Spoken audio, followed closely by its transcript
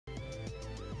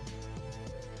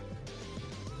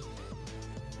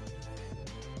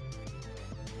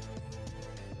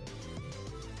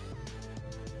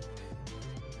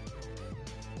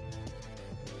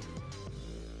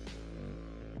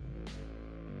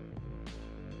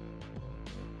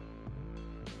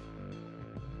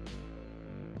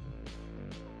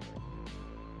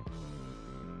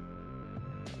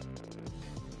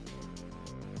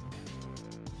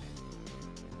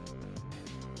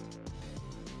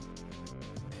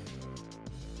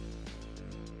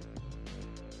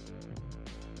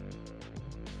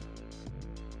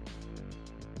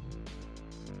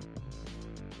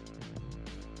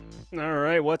All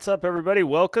right, what's up, everybody?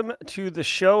 Welcome to the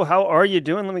show. How are you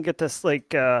doing? Let me get this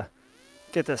get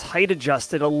this height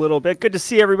adjusted a little bit. Good to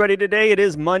see everybody today. It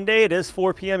is Monday. It is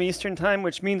 4 p.m. Eastern time,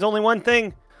 which means only one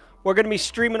thing: we're going to be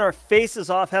streaming our faces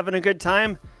off, having a good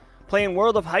time, playing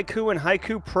World of Haiku and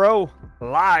Haiku Pro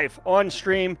live on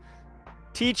stream,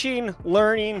 teaching,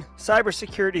 learning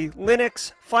cybersecurity,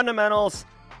 Linux fundamentals.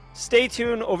 Stay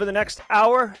tuned over the next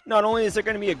hour. Not only is there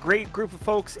going to be a great group of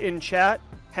folks in chat,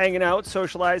 hanging out,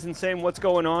 socializing, saying what's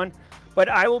going on, but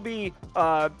I will be,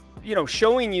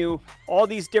 showing you all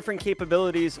these different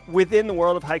capabilities within the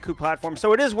World of Haiku platform.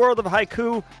 So it is World of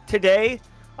Haiku today.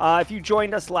 If you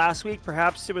joined us last week,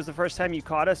 perhaps it was the first time you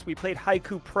caught us. We played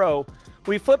Haiku Pro.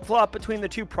 We flip-flop between the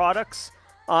two products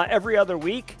every other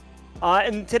week.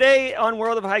 And today on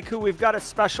World of Haiku, we've got a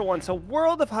special one. So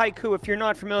World of Haiku, if you're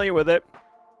not familiar with it,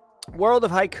 World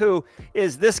of Haiku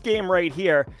is this game right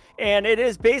here, and it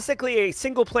is basically a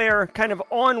single player kind of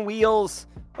on wheels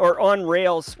or on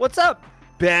rails. What's up,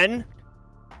 Ben?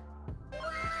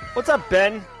 What's up,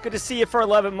 Ben? Good to see you for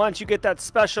 11 months. You get that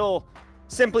special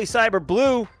Simply Cyber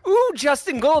Blue. Ooh,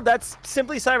 Justin Gold, that's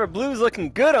Simply Cyber Blue's looking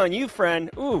good on you,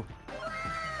 friend. Ooh,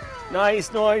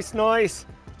 nice, nice, nice.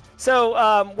 So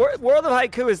World of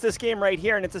Haiku is this game right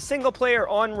here, and it's a single player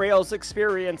on rails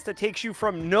experience that takes you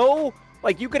from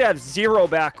you could have zero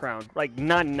background, like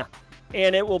none,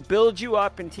 and it will build you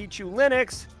up and teach you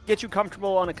Linux, get you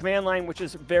comfortable on a command line, which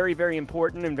is very, very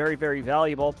important and very, very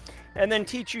valuable, and then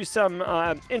teach you some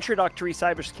introductory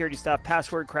cybersecurity stuff,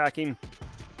 password cracking,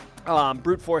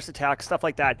 brute force attacks, stuff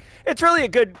like that. It's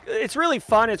really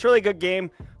fun. It's really a good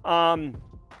game. And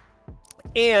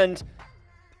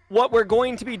what we're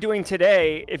going to be doing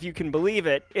today, if you can believe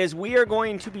it, is we are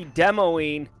going to be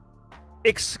demoing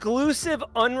exclusive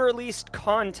unreleased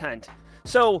content.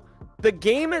 So the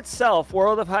game itself,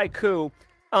 World of Haiku,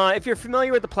 if you're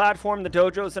familiar with the platform, the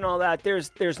dojos and all that,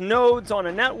 there's nodes on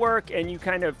a network, and you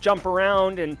kind of jump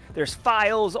around, and there's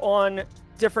files on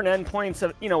different endpoints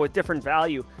of, with different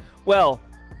value. Well,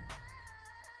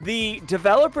 the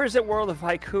developers at World of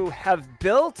Haiku have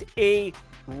built a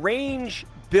range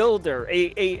builder,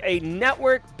 a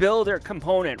network builder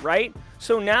component, right?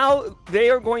 So now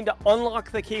they are going to unlock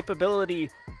the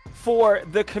capability for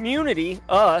the community,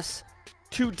 us,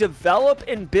 to develop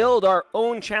and build our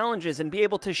own challenges and be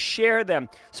able to share them.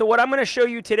 So what I'm going to show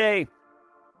you today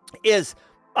is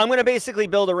I'm going to basically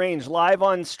build a range live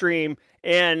on stream,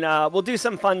 and we'll do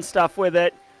some fun stuff with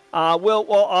it. We'll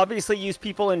obviously use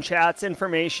people in chats,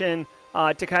 information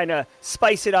to kind of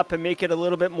spice it up and make it a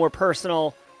little bit more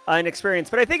personal an experience.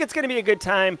 But I think it's going to be a good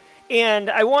time. And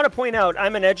I want to point out,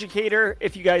 I'm an educator.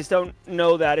 If you guys don't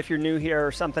know that, if you're new here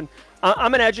or something,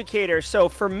 I'm an educator. So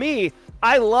for me,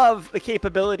 I love the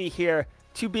capability here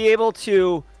to be able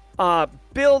to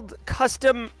build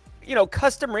custom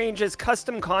ranges,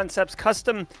 custom concepts,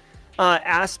 custom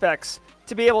aspects,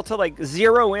 to be able to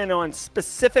zero in on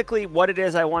specifically what it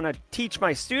is I want to teach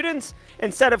my students,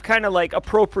 instead of kind of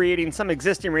appropriating some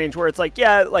existing range where it's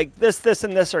this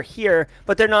and this are here,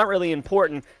 but they're not really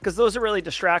important, because those are really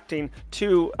distracting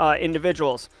to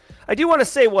individuals. I do want to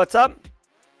say what's up.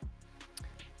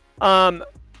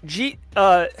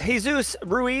 Jesus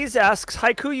Ruiz asks,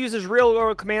 Haiku uses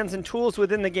real-world commands and tools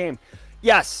within the game.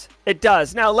 Yes, it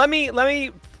does. Now let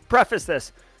me preface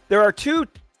this. There are two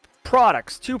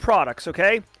products,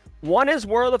 okay? One is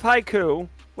World of Haiku,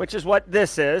 which is what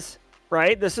this is,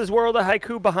 right? This is World of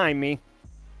Haiku behind me.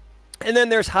 And then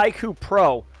there's Haiku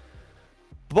Pro.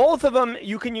 Both of them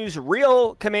you can use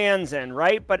real commands in,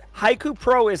 right? But Haiku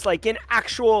Pro is like an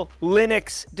actual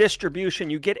Linux distribution.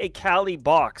 You get a Kali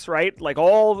box, right? Like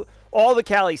all the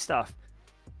Kali stuff.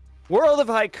 World of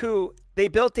Haiku, they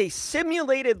built a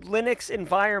simulated Linux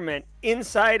environment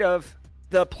inside of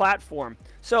the platform.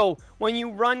 So when you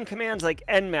run commands like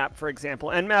nmap, for example,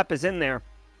 nmap is in there,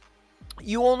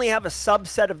 you only have a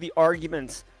subset of the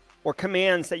arguments or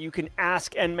commands that you can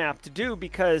ask nmap to do,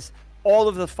 because all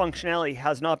of the functionality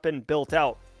has not been built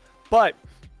out. But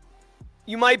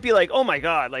you might be like, oh my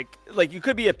God, like you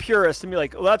could be a purist and be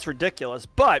like, oh, that's ridiculous.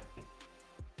 But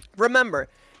remember,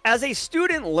 as a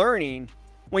student learning,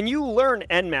 when you learn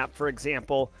nmap, for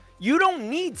example, you don't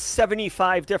need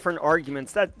 75 different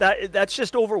arguments. That's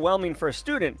just overwhelming for a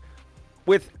student.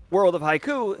 With World of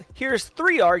Haiku, here's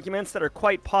 3 arguments that are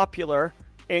quite popular,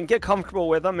 and get comfortable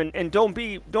with them, and don't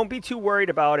be too worried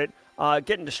about it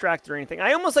getting distracted or anything.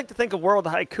 I almost like to think of World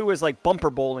of Haiku as like bumper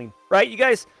bowling, right? You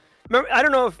guys remember? I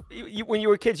don't know if when you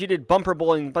were kids you did bumper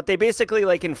bowling, but they basically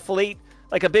inflate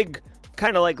like a big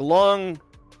kind of long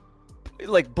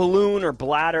like balloon or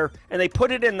bladder, and they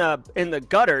put it in the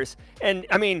gutters. And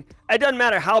I mean, it doesn't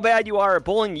matter how bad you are at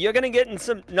bowling, you're gonna get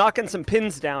knocking some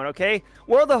pins down. Okay,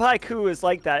 World of Haiku is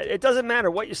like that. It doesn't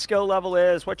matter what your skill level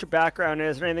is, what your background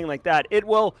is, or anything like that. It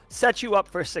will set you up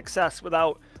for success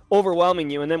without overwhelming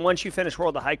you. And then once you finish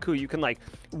World of Haiku, you can like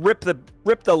rip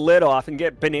the lid off and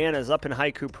get bananas up in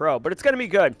Haiku Pro. But it's gonna be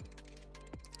good.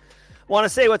 Want to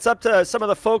say what's up to some of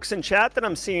the folks in chat that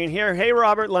I'm seeing here. Hey,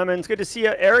 Robert Lemons, good to see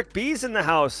you. Eric B's in the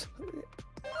house.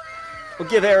 We'll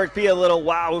give Eric B a little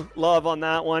wow love on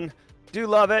that one. Do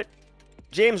love it.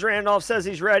 James Randolph says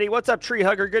he's ready. What's up, Tree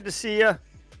Hugger? Good to see you.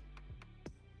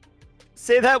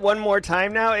 Say that one more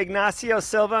time now. Ignacio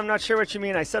Silva, I'm not sure what you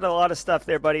mean. I said a lot of stuff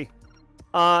there, buddy.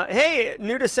 Hey,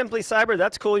 new to Simply Cyber.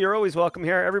 That's cool. You're always welcome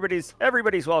here.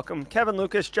 Everybody's welcome. Kevin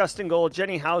Lucas, Justin Gold,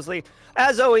 Jenny Housley.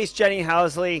 As always, Jenny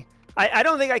Housley. I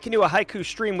don't think I can do a haiku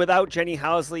stream without Jenny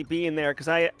Housley being there, because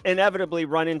I inevitably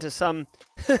run into some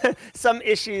some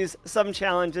issues, some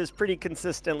challenges pretty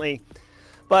consistently.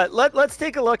 But let's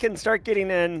take a look and start getting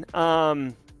in.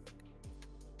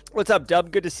 What's up,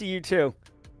 Dub? Good to see you too.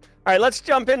 All right, let's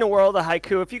jump into World of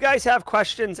Haiku. If you guys have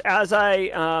questions, as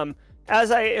I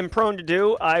am prone to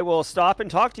do, I will stop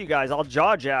and talk to you guys. I'll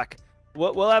jaw jack.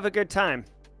 We'll have a good time.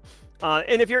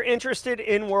 And if you're interested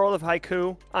in World of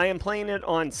Haiku, I am playing it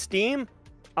on Steam.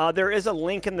 There is a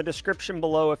link in the description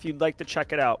below if you'd like to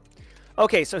check it out.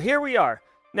 Okay, so here we are.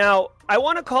 Now, I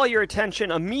want to call your attention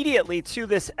immediately to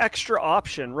this extra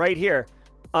option right here.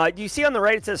 You see on the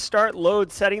right, it says Start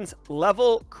Load Settings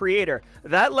Level Creator.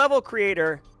 That level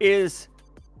creator is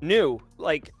new.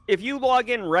 Like, if you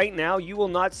log in right now, you will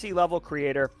not see Level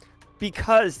Creator,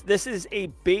 because this is a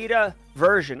beta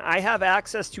version. I have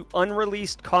access to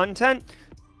unreleased content,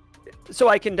 so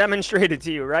I can demonstrate it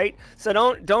to you, right?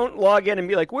 So don't log in and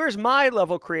be like, where's my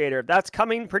level creator? That's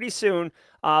coming pretty soon,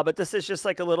 but this is just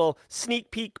like a little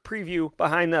sneak peek preview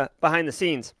behind the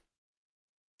scenes.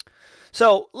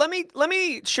 So let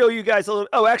me show you guys a little.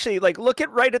 Oh, actually, like, look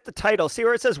at right at the title. See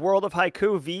where it says World of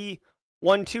Haiku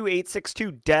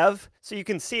V12862 Dev? So you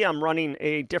can see I'm running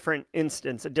a different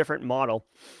instance, a different model.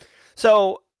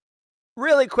 So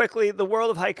really quickly, the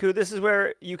World of Haiku, this is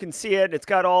where you can see it. It's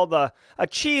got all the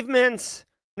achievements,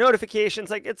 notifications.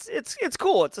 Like, it's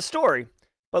cool. It's a story.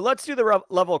 But let's do the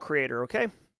level creator, okay?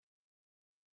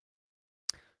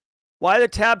 Why the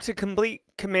tab to complete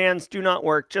commands do not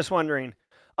work? Just wondering.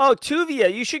 Oh,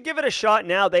 Tuvia, you should give it a shot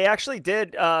now. They actually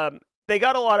did. They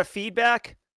got a lot of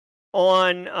feedback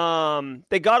on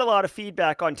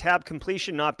tab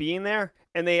completion not being there,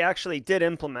 and they actually did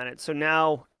implement it. So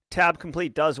now tab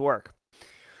complete does work.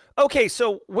 Okay,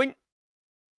 so hold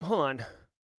on.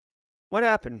 What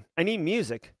happened? I need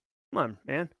music. Come on,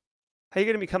 man. How are you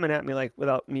going to be coming at me like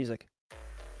without music?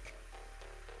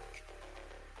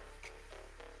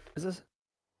 Is this?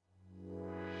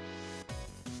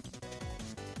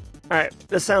 All right,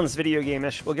 this sounds video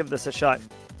game-ish. We'll give this a shot.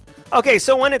 Okay,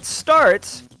 so when it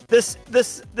starts, this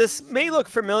may look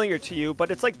familiar to you, but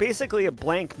it's like basically a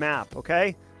blank map,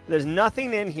 okay? There's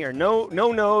nothing in here. No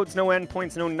nodes, no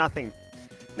endpoints, no nothing.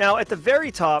 Now, at the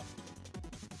very top,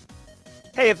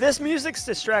 hey, if this music's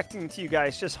distracting to you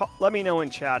guys, just let me know in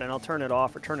chat, and I'll turn it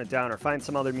off or turn it down or find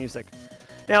some other music.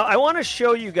 Now, I want to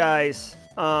show you guys...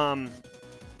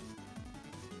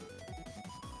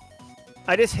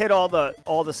 I just hit all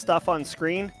the stuff on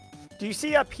screen. Do you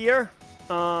see up here?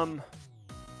 Is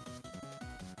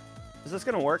this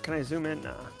going to work? Can I zoom in?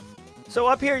 So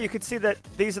up here, you can see that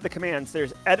these are the commands.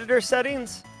 There's editor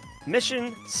settings,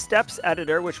 mission steps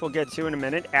editor, which we'll get to in a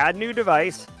minute, add new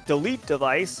device, delete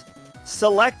device,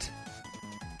 select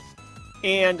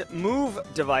and move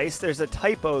device. There's a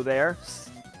typo there.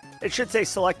 It should say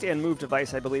select and move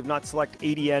device, I believe, not select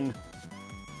ADN.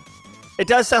 It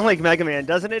does sound like Mega Man,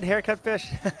 doesn't it, Haircut Fish?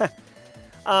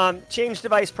 Change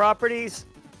device properties,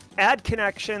 add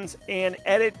connections, and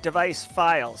edit device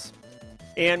files.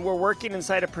 And we're working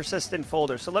inside a persistent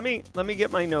folder. So let me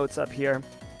get my notes up here.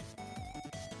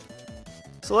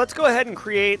 So let's go ahead and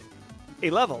create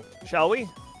a level, shall we?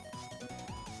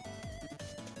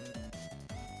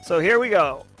 So here we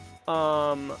go.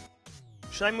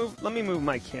 Should I move? Let me move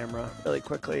my camera really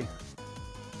quickly.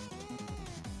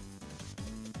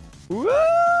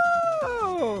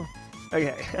 Whoa!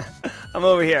 Okay, I'm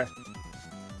over here.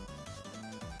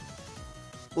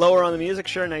 Lower on the music,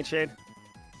 sure, Nightshade.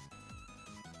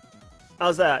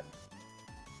 How's that?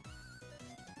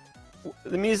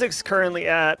 The music's currently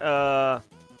at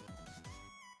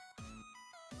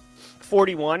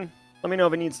 41. Let me know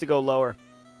if it needs to go lower.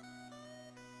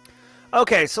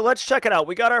 Okay, so let's check it out.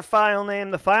 We got our file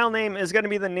name. The file name is going to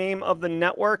be the name of the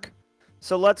network.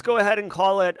 So let's go ahead and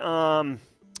call it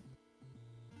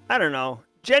I don't know.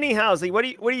 Jenny Housley, what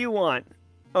do you want?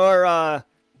 Or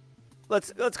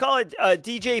let's call it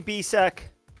DJ BSEC.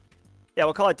 Yeah,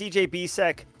 we'll call it DJ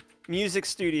BSEC Music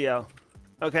Studio.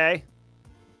 Okay?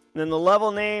 And then the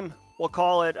level name, we'll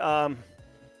call it 2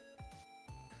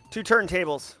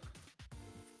 turntables.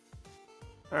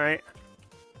 All right.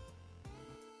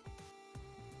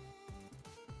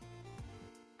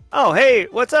 Oh, hey,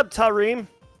 what's up, Tareem?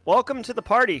 Welcome to the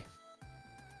party.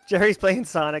 Jerry's playing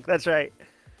Sonic. That's right.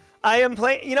 I am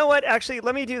playing. You know what? Actually,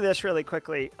 let me do this really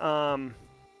quickly.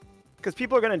 Because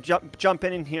people are gonna jump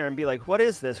in here and be like, "What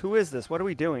is this? Who is this? What are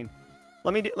we doing?"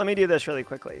 Let me do this really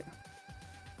quickly.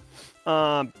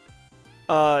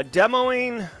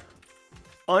 Demoing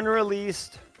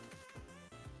unreleased,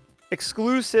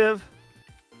 exclusive,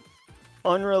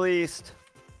 unreleased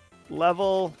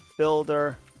level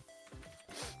builder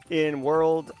in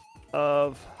World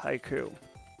of Haiku.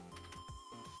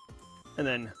 And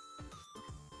then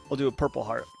we'll do a purple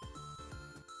heart.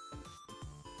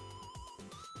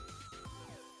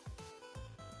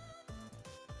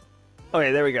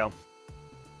 Okay, there we go.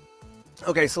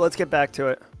 Okay, so let's get back to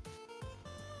it.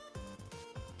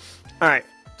 All right,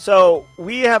 so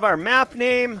we have our map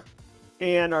name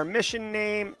and our mission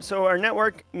name. So our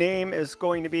network name is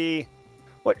going to be,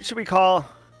 what should we call?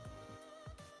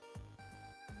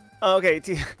 Okay,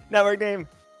 network name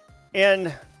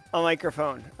and a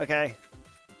microphone, okay?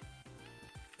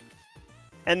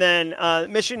 And then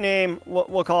mission name,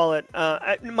 we'll call it.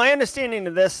 My understanding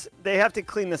of this, they have to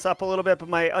clean this up a little bit, but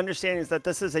my understanding is that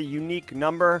this is a unique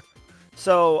number.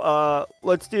 So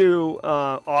let's do,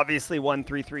 obviously,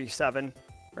 1337,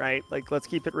 right? Like, let's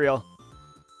keep it real.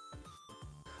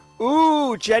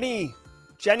 Ooh, Jenny's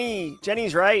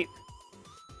right.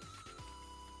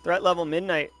 Threat level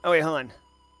midnight. Oh, wait, hold on.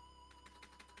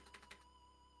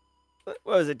 What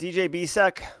was it? DJ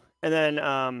BSEC, and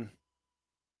then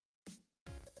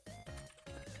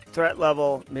threat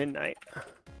level midnight.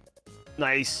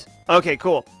 Nice. Okay,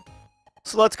 cool.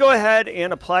 So let's go ahead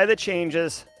and apply the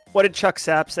changes. What did Chuck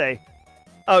Sapp say?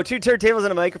 Oh, 2 turntables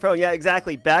and a microphone. Yeah,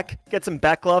 exactly. Beck. Get some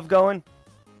Beck love going.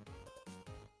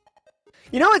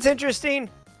 You know what's interesting?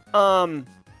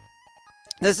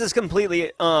 This is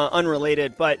completely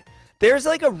unrelated, but there's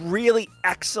like a really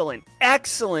excellent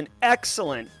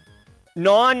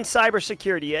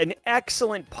non-cybersecurity, an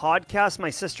excellent podcast my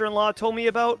sister-in-law told me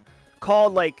about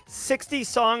called like 60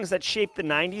 Songs That Shaped the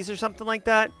 90s or something like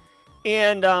that.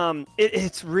 And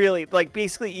it's really, like,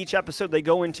 basically each episode they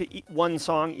go into one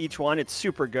song, each one. It's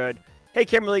super good. Hey,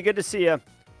 Kimberly, good to see you.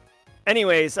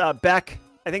 Anyways, Beck,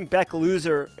 I think Beck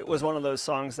Loser was one of those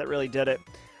songs that really did it.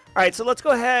 All right, so let's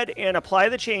go ahead and apply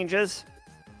the changes.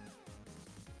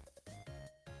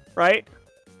 Right?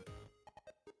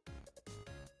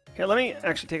 Okay, let me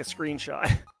actually take a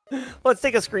screenshot. Let's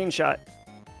take a screenshot.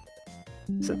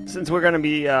 Since we're going to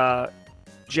be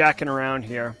jacking around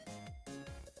here.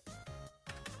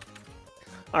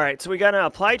 All right, so we got to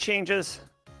apply changes.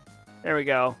 There we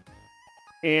go.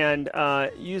 And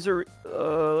user,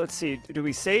 let's see, do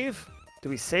we save? Do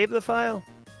we save the file?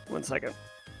 1 second.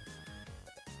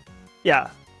 Yeah,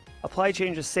 apply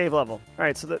changes, save level. All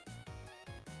right, so that.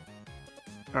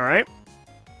 All right.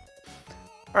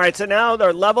 All right, so now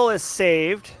our level is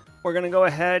saved. We're going to go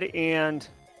ahead and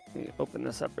let me open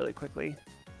this up really quickly.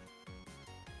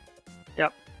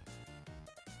 Yep.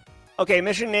 Okay,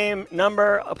 mission name,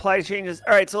 number, apply changes.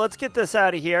 All right, so let's get this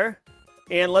out of here.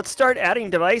 And let's start adding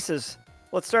devices.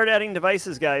 Let's start adding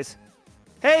devices, guys.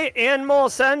 Hey, Anmol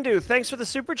Sandhu, thanks for the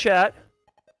super chat.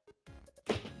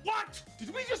 What?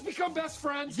 Did we just become best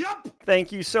friends? Yep.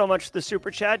 Thank you so much for the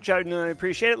super chat. Genuinely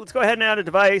appreciate it. Let's go ahead and add a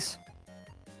device.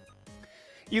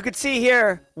 You can see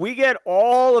here, we get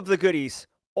all of the goodies.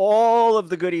 All of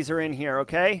the goodies are in here,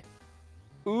 okay?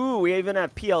 Ooh, we even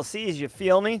have PLCs, you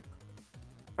feel me?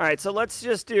 All right, so let's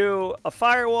just do a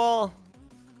firewall.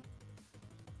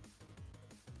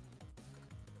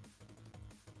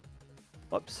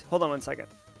 Whoops, hold on 1 second.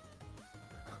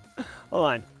 Hold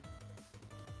on.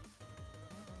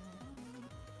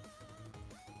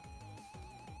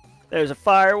 There's a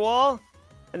firewall,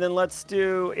 and then let's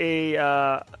do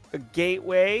a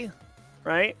gateway,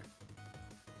 right?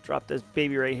 Drop this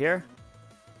baby right here.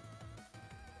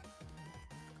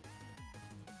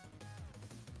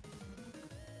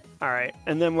 All right,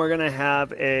 and then we're gonna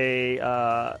have a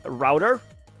router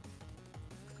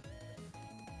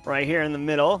right here in the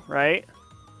middle, right?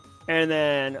 And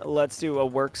then let's do a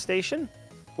workstation.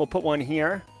 We'll put one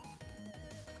here.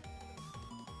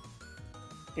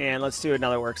 And let's do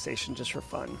another workstation just for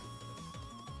fun.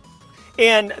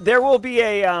 And there will be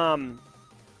a,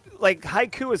 like,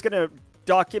 Haiku is going to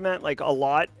document, like, a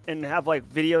lot and have,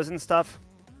 like, videos and stuff.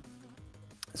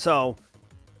 So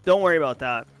don't worry about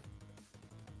that.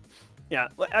 Yeah,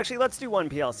 actually, let's do one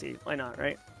PLC. Why not,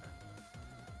 right?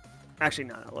 Actually,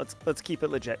 no. Let's keep it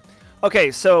legit.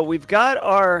 Okay, so we've got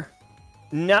our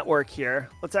network here.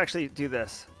 Let's actually do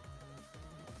this.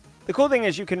 The cool thing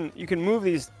is you can move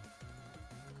these.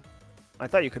 I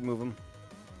thought you could move them.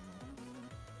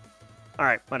 All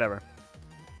right, whatever.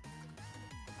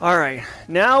 All right,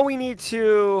 now we need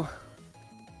to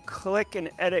click and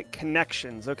edit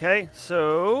connections. Okay,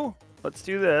 so let's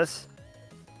do this.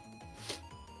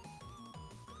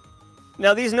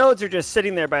 Now these nodes are just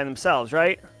sitting there by themselves,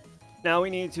 right? Now we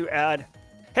need to add.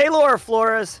 Hey, Laura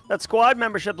Flores, that squad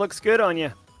membership looks good on you.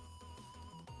 All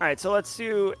right, so let's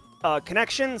do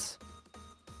connections.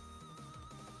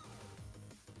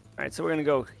 All right, so we're gonna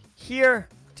go here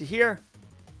to here,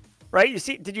 right? You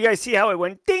see? Did you guys see how it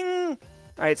went ding?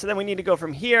 All right, so then we need to go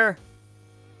from here.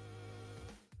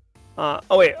 Oh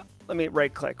wait, let me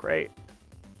right click, right?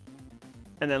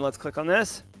 And then let's click on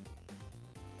this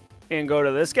and go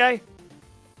to this guy.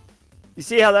 You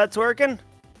see how that's working?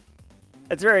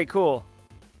 It's very cool.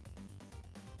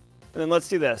 And then let's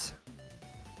do this.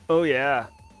 Oh yeah.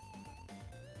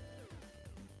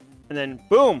 And then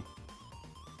boom.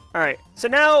 All right, so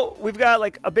now we've got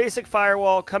like a basic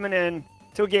firewall coming in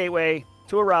to a gateway,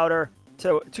 to a router,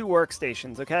 to two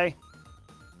workstations, okay?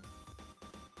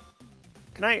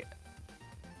 Can I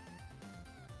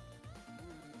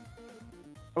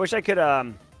wish I could,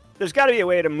 there's got to be a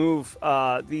way to move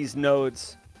these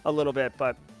nodes a little bit,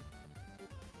 but...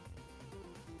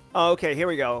 Oh, okay, here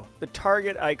we go. The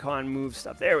target icon moves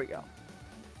stuff. There we go.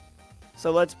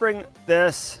 So let's bring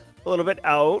this a little bit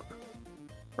out,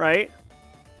 right?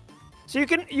 So you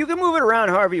can move it around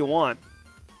however you want.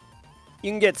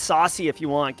 You can get saucy if you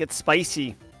want. Get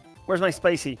spicy. Where's my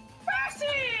spicy?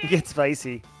 Spicy! Get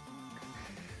spicy.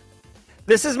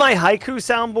 This is my haiku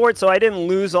soundboard, so I didn't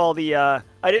lose all the. My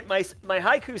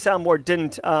haiku soundboard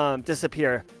didn't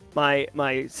disappear.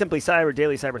 My Simply Cyber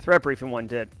Daily Cyber Threat Briefing one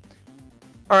did.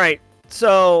 All right,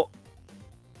 so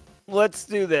let's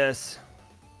do this.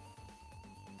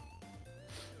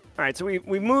 All right, so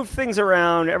we moved things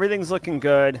around. Everything's looking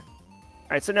good. All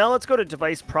right, so now let's go to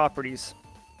device properties.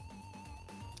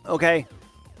 Okay,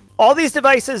 all these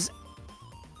devices.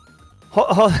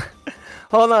 Hold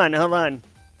on,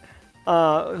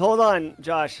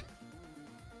 Josh.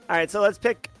 All right, so let's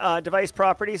pick device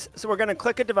properties. So we're going to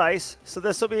click a device. So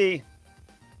this will be.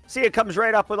 See, it comes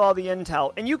right up with all the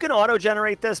intel, and you can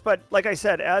auto-generate this. But like I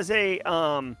said, as a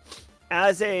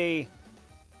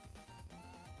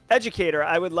educator,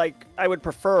 I would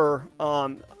prefer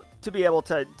to be able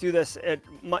to do this at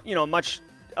much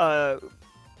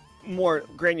more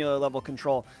granular level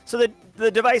control. So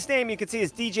the device name you can see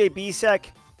is DJ BSEC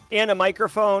and a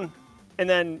microphone, and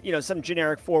then some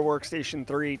generic 4 workstation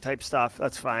 3 type stuff.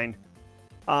 That's fine.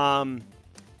 The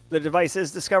device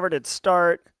is discovered at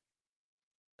start.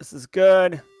 This is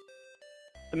good.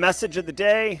 The message of the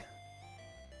day.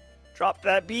 Drop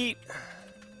that beat.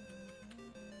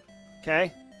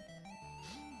 Okay.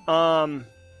 Let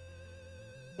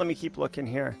me keep looking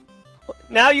here.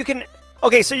 Now you can.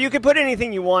 Okay, so you can put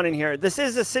anything you want in here. This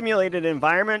is a simulated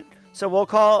environment, so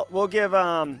we'll give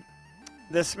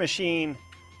this machine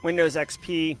Windows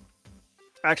XP.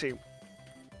 Actually,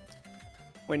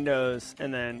 Windows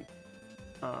and then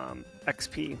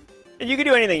XP. And you can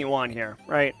do anything you want here,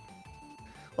 right?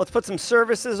 Let's put some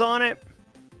services on it.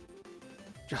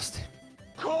 Justin.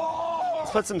 Let's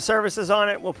put some services on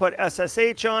it. We'll put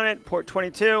SSH on it, port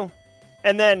 22.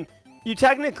 And then you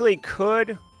technically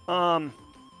could, whatever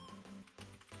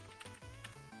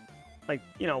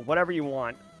you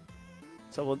want.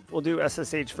 So we'll do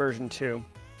SSH version 2.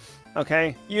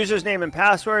 Okay, user's name and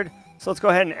password. So let's go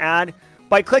ahead and add.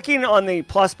 By clicking on the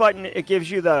plus button, it gives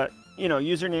you the,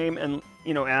 username and,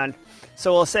 add.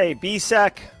 So we'll say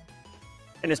BSEC,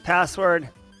 and his password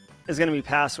is going to be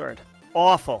password.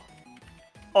 Awful.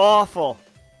 Awful.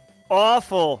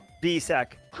 Awful BSEC.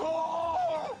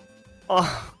 Carl!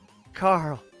 Oh,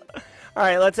 Carl. All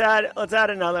right, let's add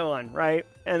another one, right?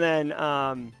 And then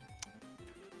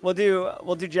we'll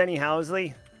do Jenny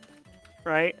Housley,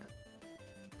 right?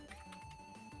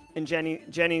 And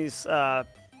Jenny's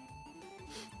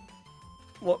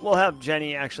we'll have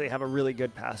Jenny actually have a really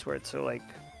good password, so like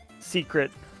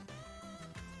secret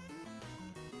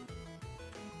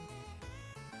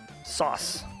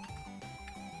sauce.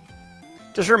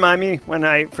 Just remind me when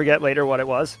I forget later what it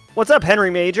was. What's up,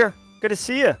 Henry Major? Good to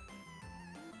see you.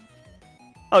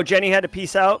 Oh, Jenny had to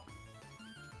peace out.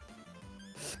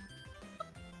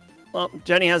 Well,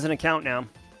 Jenny has an account now.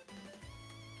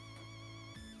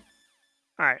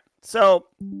 All right, so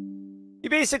You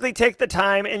basically take the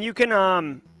time, and you could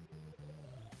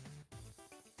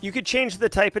change the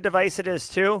type of device it is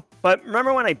too. But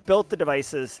remember when I built the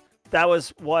devices, that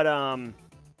was what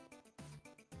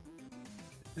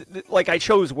like I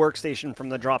chose workstation from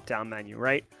the drop-down menu,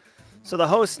 right? So the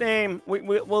host name,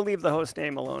 we'll leave the host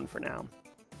name alone for now.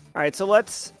 All right, so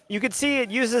you can see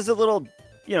it uses a little,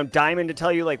 diamond to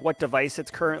tell you like what device it's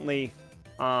currently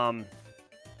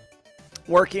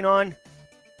working on.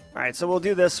 All right, so we'll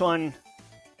do this one.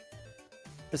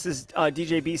 This is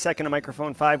DJ B-Sec and a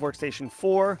microphone 5, workstation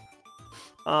 4.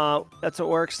 That's a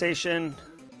workstation.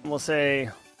 We'll say,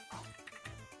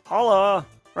 holla,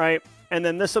 right? And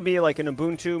then this will be like an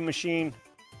Ubuntu machine.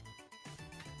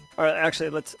 Or actually,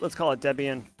 let's call it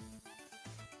Debian.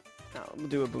 No, we'll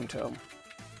do Ubuntu.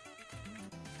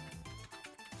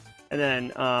 And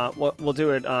then we'll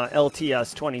do it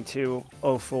LTS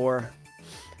 2204.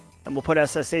 And we'll put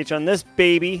SSH on this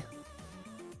baby,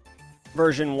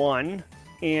 version 1.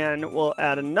 And we'll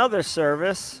add another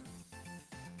service.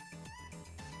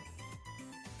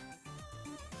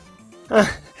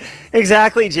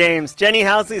 Exactly, James. Jenny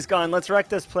Housley's gone. Let's wreck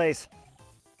this place.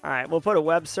 All right, we'll put a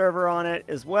web server on it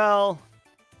as well.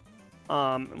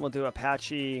 And we'll do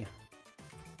Apache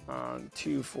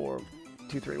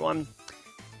 24231.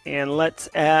 And let's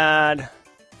add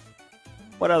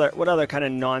what other kind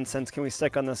of nonsense can we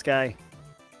stick on this guy?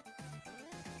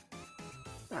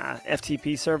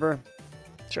 FTP server.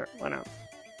 Sure, why not?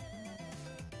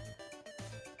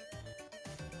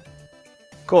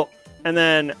 Cool. And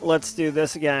then let's do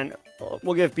this again.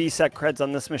 We'll give BSEC creds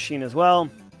on this machine as well.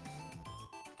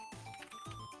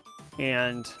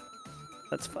 And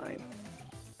that's fine.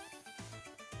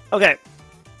 Okay.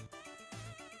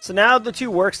 So now the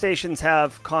two workstations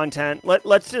have content.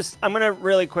 Let's just, I'm going to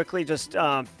really quickly just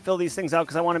fill these things out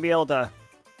because I want to be able to,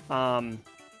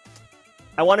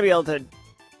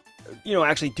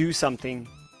 actually do something.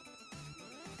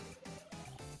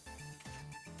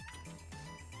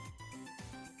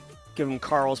 Give him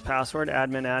Carl's password,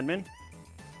 admin.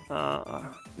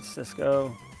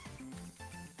 Cisco,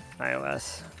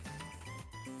 iOS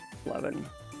 11.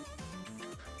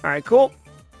 All right, cool.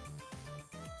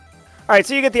 All right,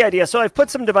 so you get the idea. So I've put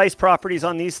some device properties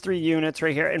on these 3 units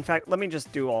right here. In fact, let me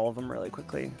just do all of them really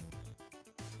quickly.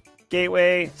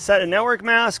 Gateway, set a network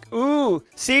mask. Ooh,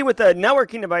 see, with the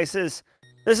networking devices,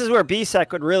 this is where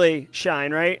BSEC would really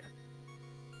shine, right?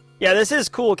 Yeah, this is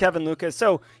cool, Kevin Lucas.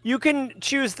 So you can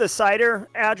choose the CIDR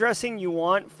addressing you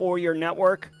want for your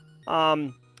network.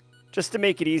 Just to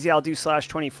make it easy, I'll do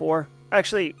 /24.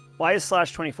 Actually, why is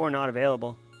 /24 not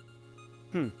available?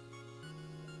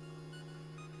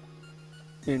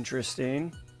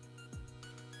 Interesting.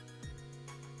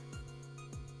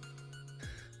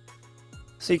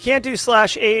 So you can't do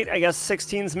 /8. I guess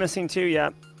 16's missing too, yeah.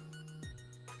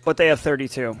 But they have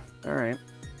 32. All right.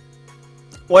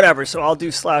 Whatever, so I'll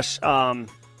do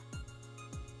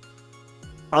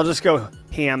I'll just go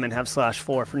ham and have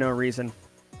 /4 for no reason.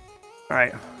 All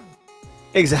right.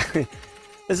 Exactly.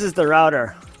 This is the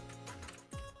router.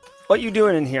 What you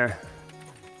doing in here?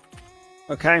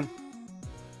 Okay.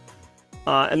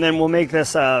 And then we'll make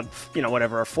this,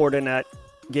 whatever, a Fortinet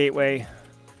gateway.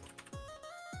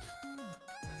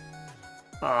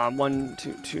 1,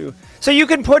 2, 2. So you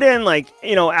can put in, like,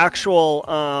 actual,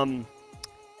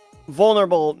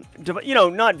 vulnerable,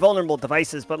 not vulnerable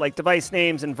devices, but like device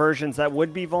names and versions that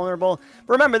would be vulnerable.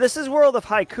 Remember, this is World of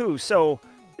Haiku, so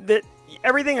that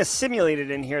everything is simulated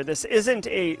in here. This isn't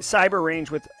a cyber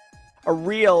range with a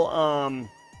real,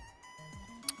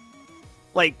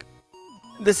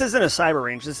 this isn't a cyber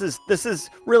range. This is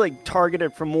really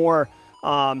targeted for more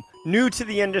new to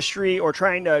the industry or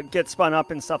trying to get spun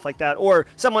up and stuff like that, or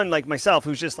someone like myself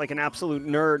who's just like an absolute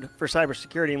nerd for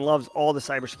cybersecurity and loves all the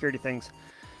cybersecurity things.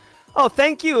 Oh,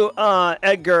 thank you,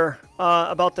 Edgar,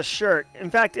 about the shirt. In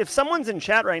fact, if someone's in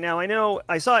chat right now,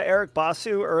 I saw Eric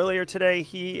Basu earlier today.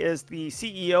 He is the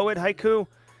CEO at Haiku.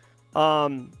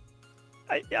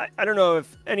 I don't know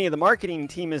if any of the marketing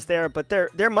team is there, but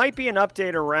there might be an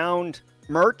update around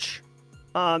merch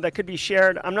that could be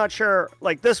shared. I'm not sure.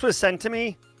 Like, this was sent to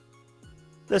me.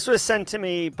 This was sent to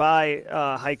me by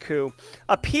Haiku.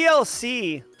 A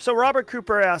PLC. So Robert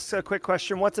Cooper asks a quick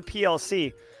question. What's a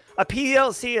PLC? A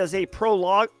PLC is a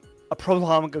programmable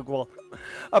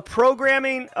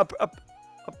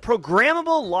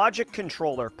logic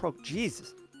controller.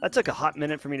 Jesus, that took a hot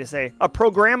minute for me to say. A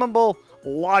programmable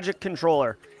logic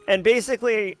controller. And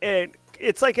basically,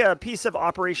 it's like a piece of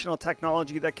operational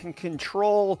technology that can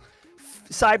control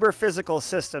cyber physical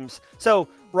systems. So,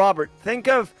 Robert, think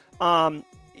of,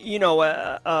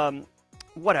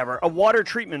 whatever, a water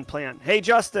treatment plant. Hey,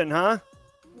 Justin, huh?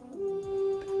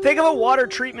 think of a water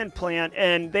treatment plant,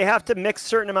 and they have to mix a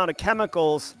certain amount of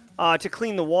chemicals to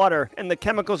clean the water, and the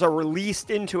chemicals are released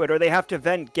into it, or they have to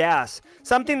vent gas.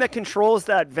 Something that controls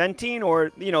that venting,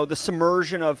 or the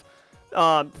submersion of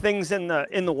things in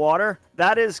the water,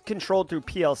 that is controlled through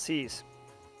PLCs.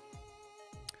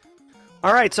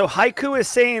 All right, so Haiku is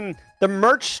saying the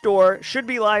merch store should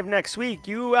be live next week.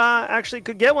 You actually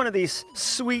could get one of these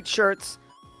sweet shirts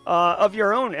of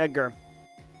your own, Edgar.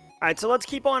 All right, so let's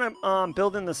keep on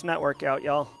building this network out,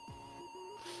 y'all.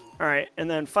 All right, and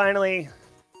then finally,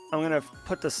 I'm going to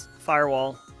put this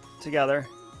firewall together.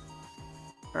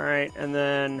 All right, and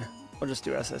then we'll just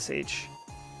do SSH.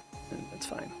 And that's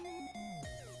fine.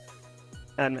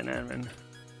 Admin.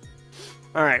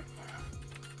 All right.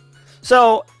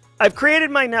 So I've created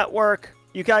my network.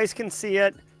 You guys can see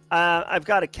it. I've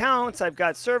got accounts. I've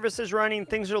got services running.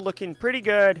 Things are looking pretty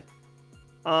good.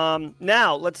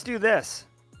 Now, let's do this.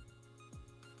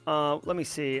 Let me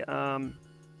see.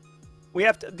 We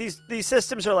have to. These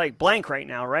systems are like blank right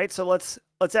now, right? So let's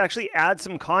actually add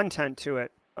some content to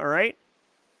it. All right.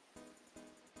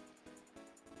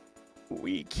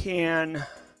 We can.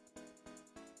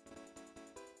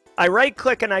 I right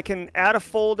click and I can add a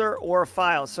folder or a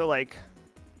file. So like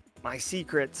my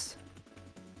secrets,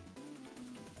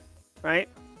 right?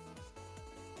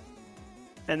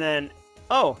 And then,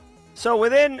 so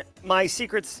within my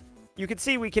secrets, you can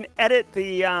see we can edit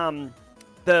the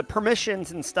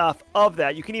permissions and stuff of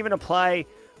that. You can even apply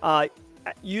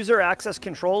user access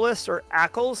control lists, or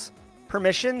ACLs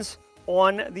permissions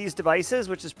on these devices,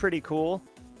 which is pretty cool.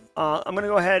 I'm going to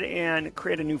go ahead and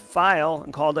create a new file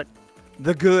and call it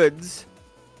the goods.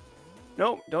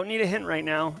 Nope, don't need a hint right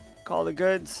now. Call the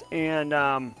goods, and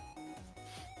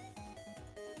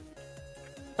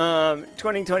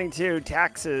 2022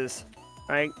 taxes.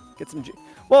 All right, get some.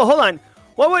 Well, hold on.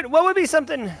 What would be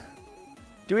something?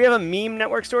 Do we have a meme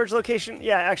network storage location?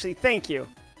 Yeah, actually, thank you.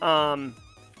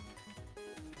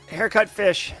 Haircut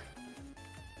fish.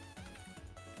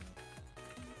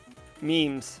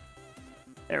 Memes.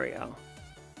 There we go.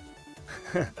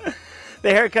 The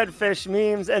haircut fish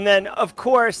memes. And then, of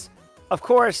course,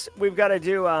 we've got to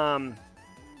do...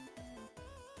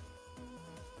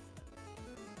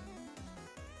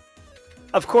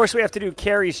 Of course, we have to do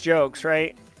Carrie's jokes,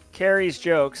 right? Carrie's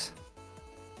jokes.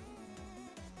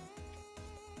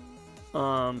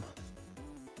 And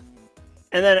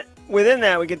then within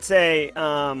that, we could say,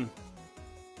 hold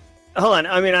on.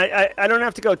 I mean, I don't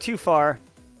have to go too far.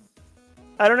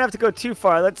 I don't have to go too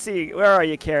far. Let's see. Where are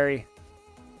you, Carrie?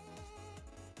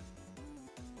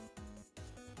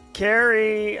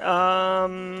 Carrie,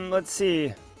 let's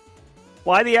see.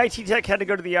 Why the IT tech had to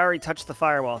go to the RE touch the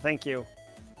firewall. Thank you.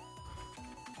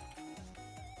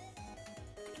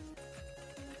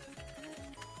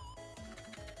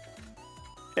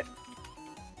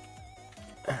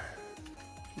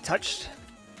 Touched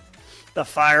the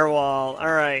firewall.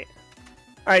 All right.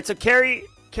 So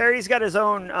Carrie's got his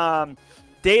own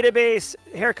database.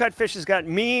 Haircut Fish has got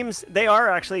memes. They are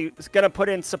actually going to put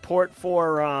in support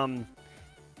for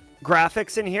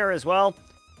graphics in here as well.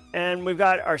 And we've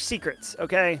got our secrets.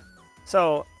 Okay.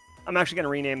 So I'm actually going to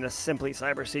rename this simply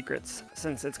Cyber Secrets,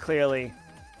 since it's clearly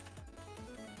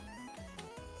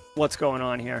what's going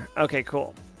on here. Okay,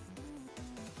 cool.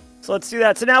 So let's do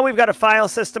that. So now we've got a file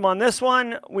system on this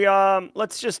one. We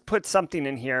let's just put something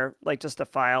in here, like just a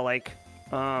file, like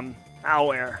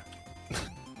malware.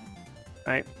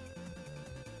 Right?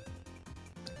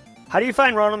 How do you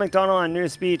find Ronald McDonald on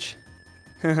News Beach?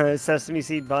 Sesame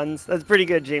seed buns. That's pretty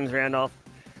good, James Randolph.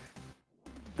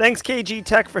 Thanks, KG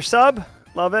Tech, for sub.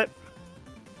 Love it.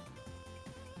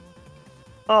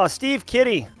 Oh, Steve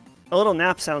Kitty. A little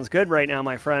nap sounds good right now,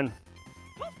 my friend.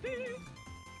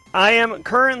 I am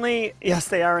currently, yes,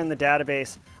 they are in the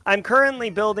database. I'm currently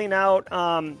building out,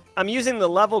 I'm using the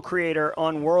level creator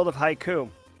on World of Haiku.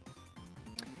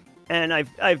 And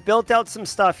I've built out some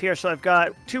stuff here. So I've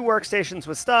got 2 workstations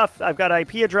with stuff. I've got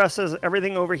IP addresses,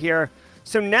 everything over here.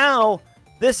 So now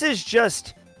this is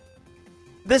just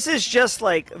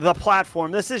like the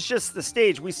platform. This is just the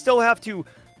stage. We still have to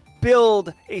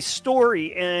build a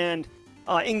story and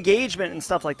engagement and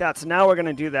stuff like that. So now we're going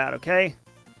to do that, okay?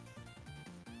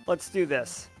 Let's do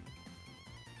this.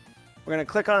 We're going to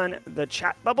click on the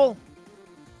chat bubble.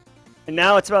 And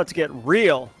now it's about to get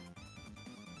real.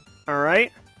 All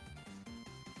right.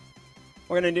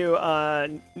 We're going to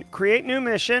do create new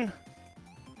mission.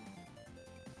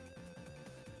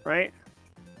 Right?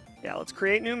 Yeah, let's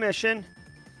create new mission.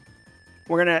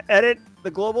 We're going to edit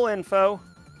the global info.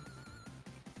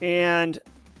 And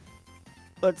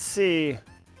let's see.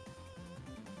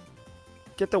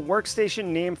 Get the workstation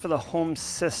name for the home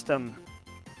system.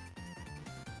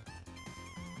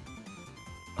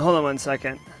 Hold on 1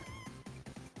 second.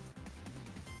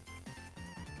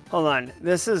 Hold on.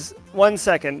 This is 1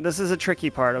 second. This is a tricky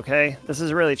part, okay? This is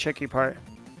a really tricky part.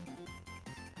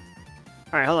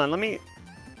 All right, hold on. Let me...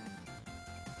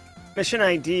 Mission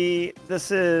ID,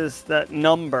 this is that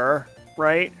number,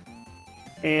 right?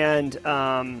 And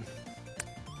I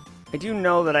do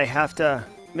know that I have to...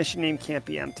 Mission name can't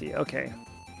be empty. Okay.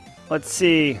 Let's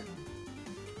see.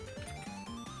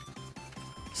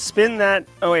 Spin that...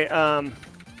 Oh, wait.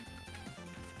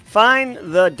 Find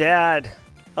the dad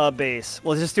base.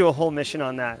 We'll just do a whole mission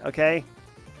on that, okay?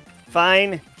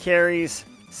 Find Carrie's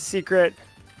secret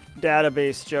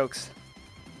database jokes.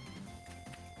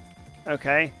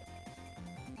 Okay.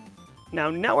 Now,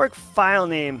 network file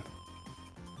name.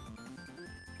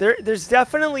 There's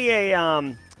definitely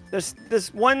a...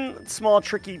 There's one small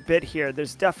tricky bit here.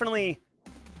 There's definitely...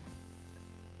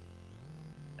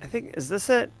 I think... Is this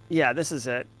it? Yeah, this is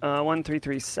it.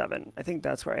 1337. I think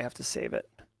that's where I have to save it.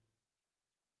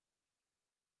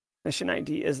 Mission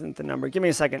ID isn't the number. Give me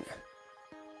a second.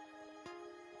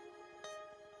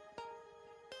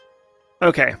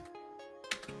 Okay.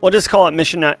 We'll just call it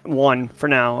mission 1 for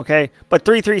now, okay? But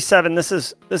 337, this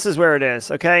is where it is,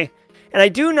 okay? And I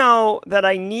do know that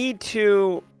I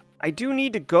do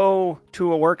need to go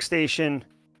to a workstation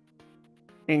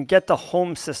and get the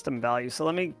home system value. So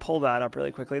let me pull that up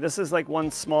really quickly. This is like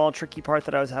one small tricky part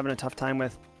that I was having a tough time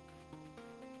with.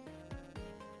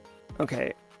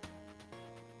 Okay.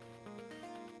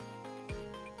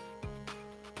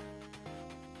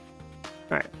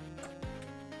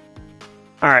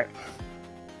 All right.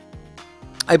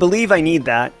 I believe I need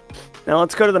that. Now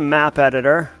let's go to the map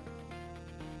editor.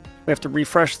 We have to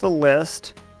refresh the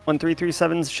list.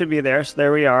 1337 should be there, so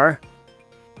there we are.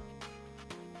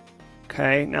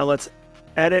 Okay, now let's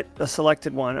edit the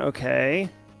selected one. Okay.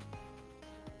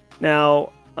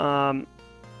 Now,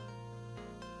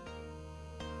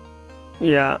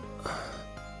 yeah.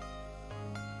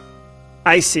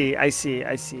 I see.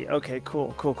 Okay,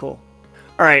 cool. All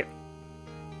right.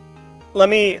 Let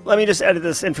me just edit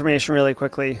this information really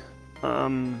quickly.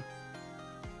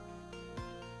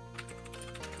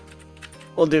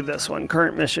 We'll do this one.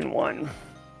 Current mission 1.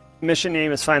 Mission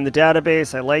name is find the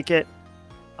database. I like it.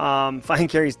 Find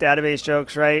Carrie's database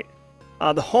jokes, right?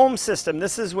 The home system.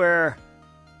 This is where.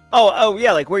 Oh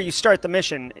yeah, like where you start the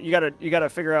mission. You gotta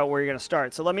figure out where you're gonna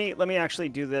start. So let me actually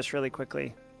do this really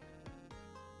quickly.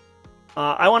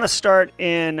 I want to start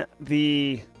in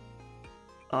the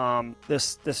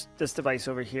this device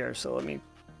over here. So let me.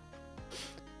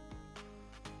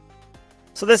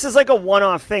 So this is like a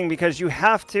one-off thing because you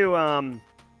have to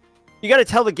you got to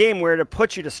tell the game where to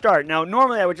put you to start. Now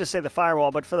normally I would just say the firewall,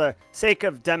 but for the sake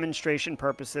of demonstration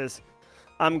purposes,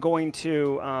 I'm going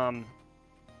to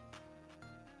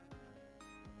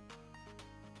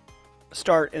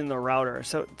start in the router.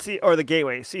 So see, or the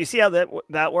gateway. So you see how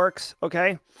that works,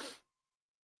 okay?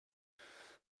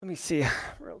 Let me see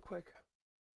real quick.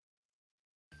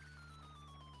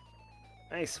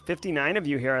 Nice. 59 of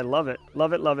you here. I love it.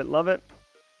 Love it. I'm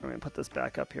going to put this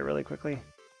back up here really quickly.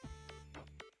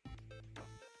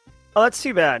 Oh, that's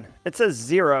too bad. It says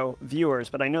 0 viewers,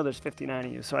 but I know there's 59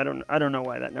 of you, so I don't know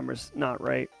why that number's not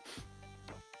right.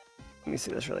 Let me see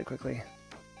this really quickly.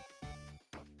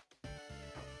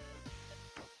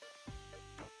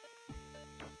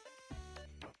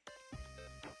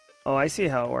 Oh, I see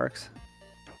how it works.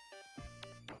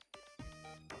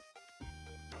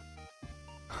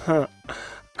 Huh.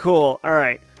 Cool. All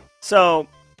right. So,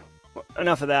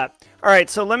 enough of that. All right.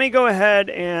 So let me go ahead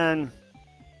and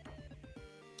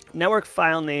network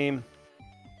file name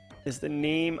is the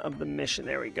name of the mission.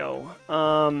 There we go.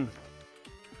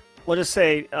 We'll just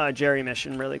say Jerry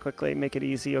mission really quickly. Make it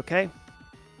easy. Okay.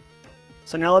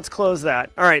 So now let's close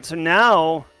that. All right. So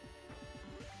now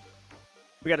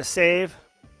we got to save.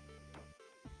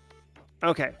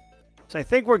 Okay. So I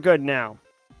think we're good now.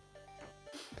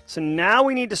 So now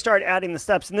we need to start adding the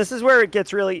steps. And this is where it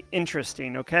gets really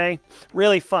interesting, okay?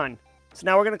 Really fun. So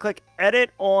now we're going to click edit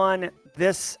on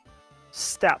this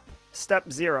step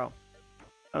 0,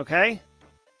 okay?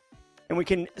 And we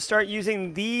can start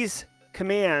using these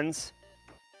commands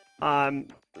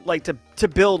like to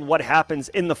build what happens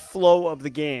in the flow of the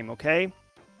game, okay?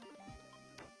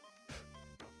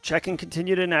 Check and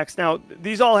continue to next. Now,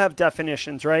 these all have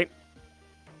definitions, right?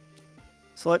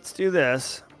 So let's do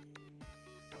this.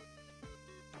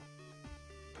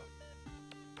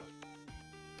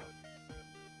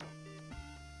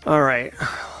 All right,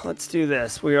 let's do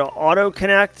this. We will auto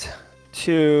connect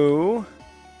to.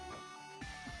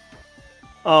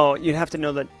 Oh, you'd have to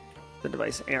know that the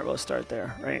device. Yeah, we'll start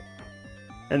there, right?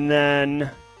 And then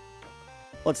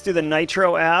let's do the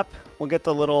Nitro app. We'll get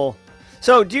the little...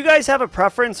 So, do you guys have a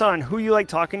preference on who you like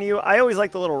talking to you? I always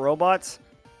like the little robots.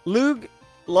 Lug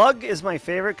is my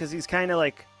favorite because he's kind of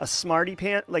like a smarty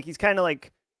pant. Like, he's kind of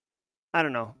like, I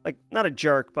don't know, like, not a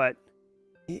jerk, but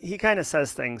he kind of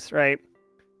says things, right?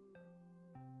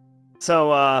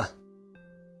 So,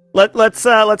 let's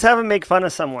have him make fun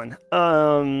of someone.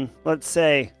 Let's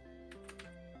say,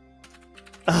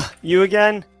 you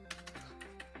again?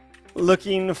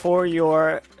 Looking for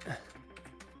your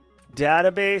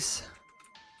database?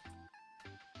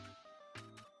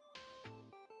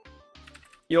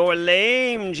 You're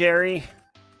lame, Jerry.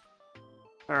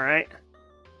 All right.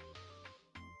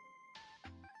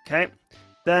 Okay.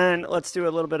 Then let's do a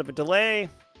little bit of a delay.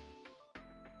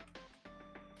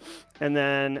 And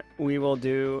then we will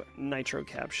do nitro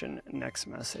caption next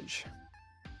message.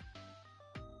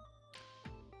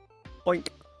 Oink.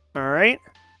 All right.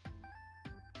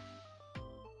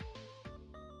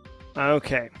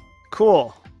 Okay.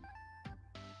 Cool.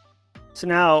 So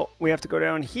now we have to go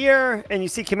down here, and you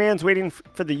see commands waiting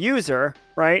for the user,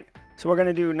 right? So we're going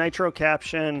to do nitro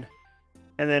caption,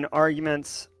 and then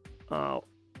arguments.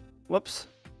 Whoops.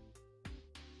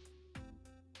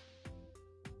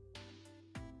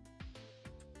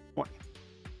 One.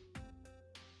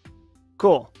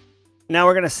 Cool. Now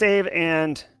we're going to save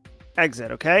and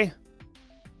exit, okay?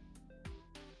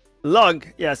 Lug.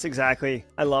 Yes, exactly.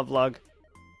 I love lug.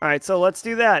 All right, so let's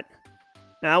do that.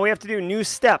 Now we have to do new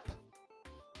step.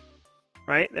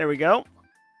 Right, there we go.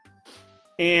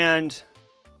 And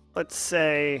let's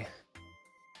say,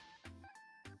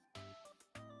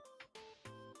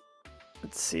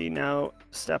 let's see now,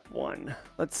 step one.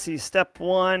 Let's see, step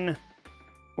one,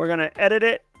 we're going to edit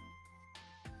it.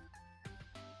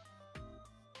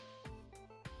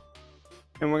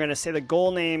 And we're going to say the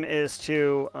goal name is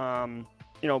to,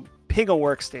 you know, ping a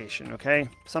workstation, okay?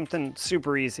 Something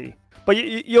super easy. But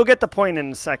you'll get the point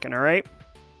in a second, all right?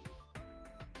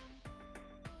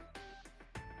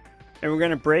 And we're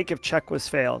going to break if check was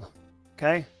failed.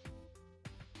 Okay.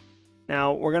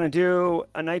 Now we're going to do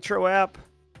a nitro app.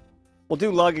 We'll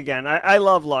do lug again. I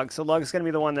love lug. So lug is going to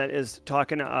be the one that is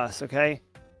talking to us. Okay.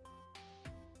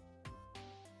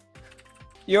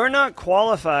 You're not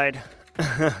qualified.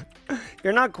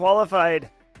 You're not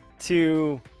qualified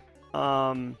to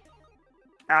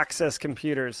access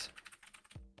computers.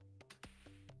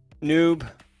 Noob.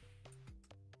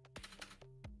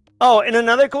 Oh, and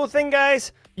another cool thing,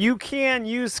 guys. You can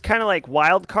use kind of like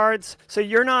wildcards. So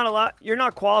you're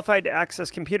not qualified to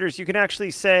access computers. You can actually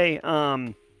say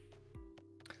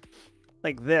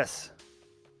like this.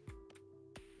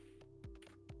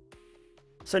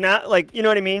 So now, like, you know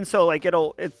what I mean? So like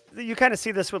you kind of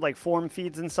see this with like form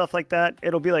feeds and stuff like that.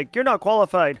 It'll be like, you're not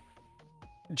qualified,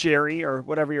 Jerry, or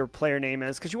whatever your player name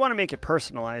is, because you want to make it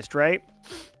personalized, right?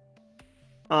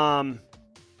 And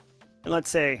let's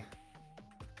say,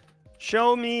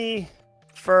 show me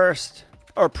first,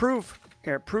 or prove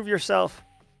yourself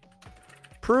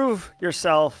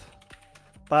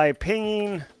by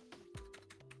pinging,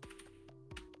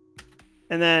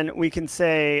 and then we can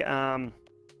say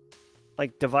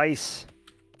like device,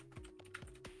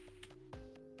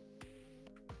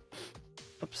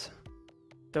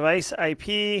 device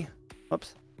IP,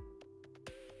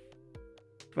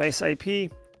 device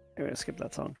IP. I'm gonna skip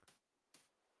that song.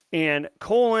 And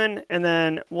colon, and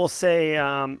then we'll say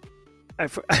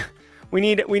we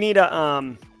need a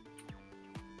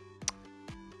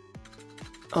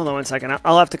hold on one second.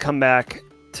 I'll have to come back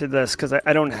to this because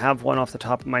I don't have one off the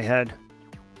top of my head.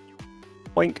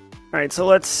 Boink. All right, so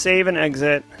let's save and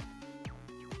exit,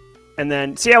 and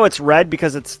then see how it's red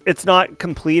because it's not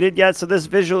completed yet. So this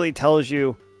visually tells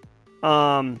you,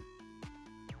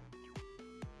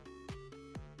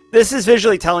 this is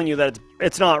visually telling you that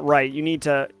it's not right. You need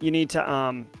to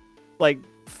like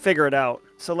figure it out.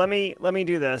 So let me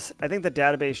do this. I think the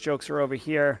database jokes are over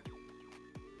here.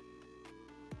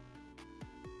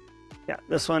 Yeah,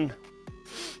 this one.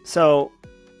 So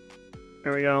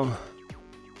there we go.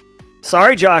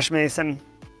 Sorry, Josh Mason.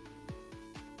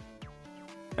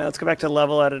 All right, let's go back to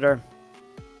level editor.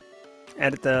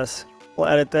 Edit this. We'll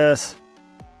edit this.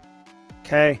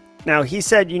 Okay. Now he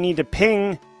said you need to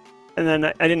ping, and then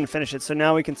I didn't finish it. So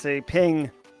now we can say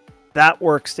ping that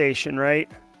workstation, right?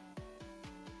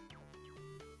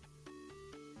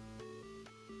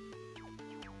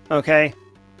 Okay.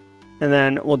 And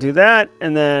then we'll do that,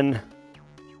 and then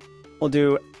we'll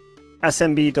do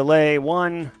SMB delay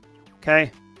 1.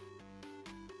 Okay.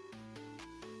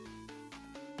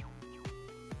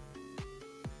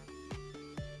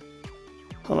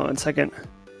 Hold on one second.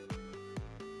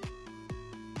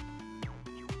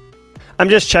 I'm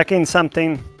just checking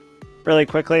something really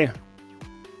quickly.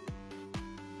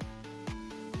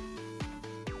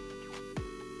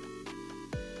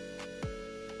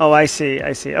 Oh, I see.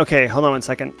 I see. Okay, hold on one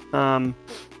second.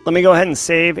 Let me go ahead and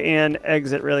save and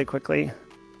exit really quickly.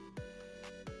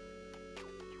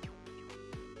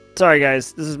 Sorry,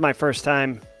 guys. This is my first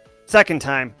time. Second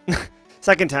time.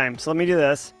 Second time. So let me do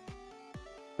this.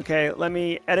 Okay, let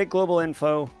me edit global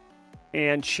info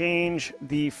and change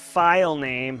the file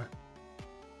name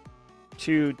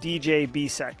to DJ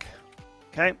BSEC.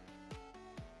 Okay.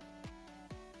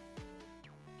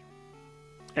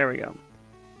 There we go.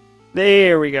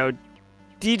 There we go.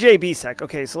 DJ BSEC.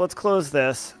 Okay, so let's close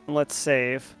this and let's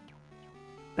save.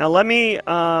 Now let me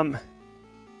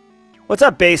what's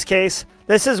up, base case?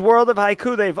 This is World of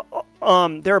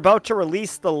Haiku. They're about to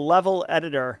release the level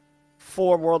editor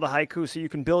for World of Haiku so you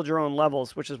can build your own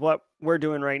levels, which is what we're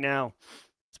doing right now.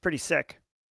 It's pretty sick.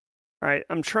 All right,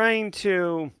 I'm trying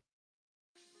to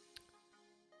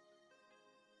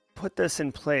put this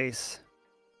in place.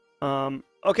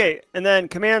 Okay, and then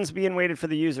commands being waited for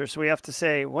the user. So we have to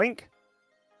say wink.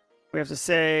 We have to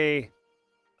say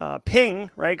ping,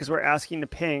 right? Because we're asking to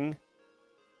ping.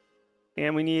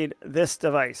 And we need this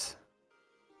device.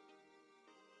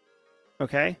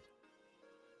 Okay.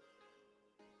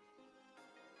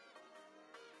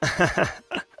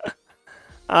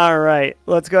 All right,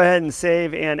 let's go ahead and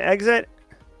save and exit.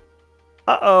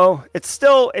 Uh-oh,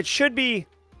 it should be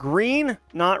green,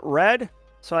 not red.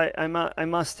 So I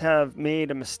must have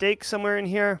made a mistake somewhere in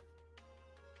here.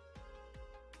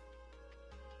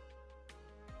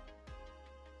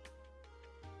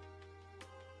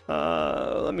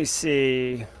 Let me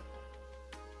see.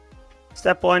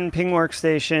 Step 1, ping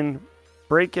workstation.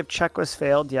 Break if checklist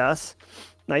failed, yes.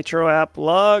 Nitro app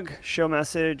log, show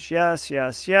message, yes,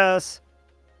 yes, yes.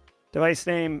 Device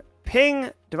name, ping,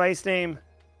 device name.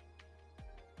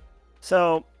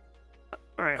 So,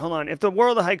 all right, hold on. If the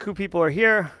World of Haiku people are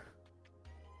here,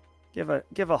 give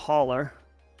a holler.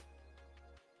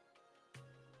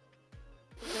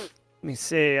 Let me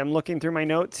see. I'm looking through my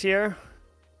notes here.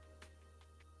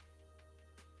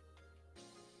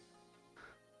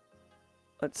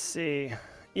 Let's see.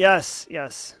 Yes,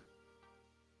 yes.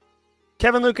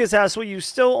 Kevin Lucas asks, will you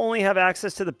still only have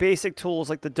access to the basic tools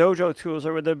like the dojo tools,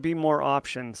 or would there be more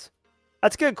options?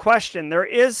 That's a good question. There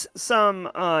is some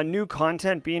new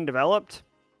content being developed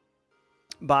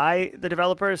by the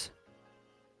developers.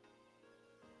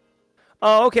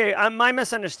 Oh, okay. My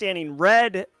misunderstanding.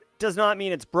 Red does not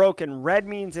mean it's broken. Red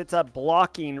means it's a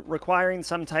blocking requiring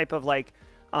some type of like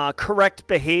correct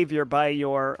behavior by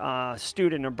your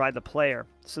student or by the player.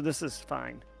 So this is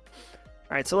fine.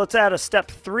 All right, so let's add a step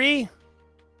 3.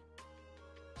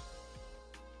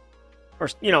 Or,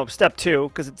 you know, step 2,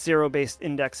 because it's zero-based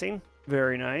indexing.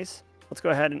 Very nice. Let's go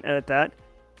ahead and edit that.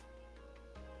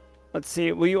 Let's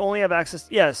see. Will you only have access?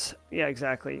 Yes. Yeah,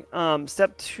 exactly.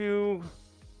 Step 2.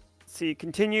 Let's see.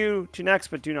 Continue to next,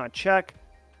 but do not check.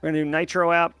 We're going to do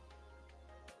Nitro app.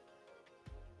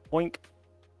 Boink.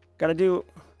 Gotta do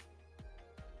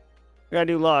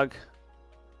log.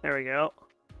 There we go.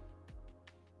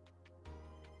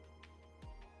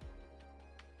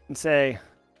 And say,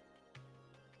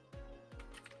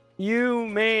 you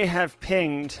may have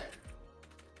pinged,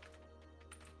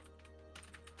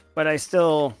 but I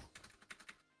still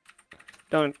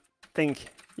don't think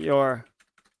you're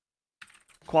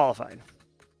qualified.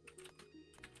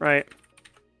 Right?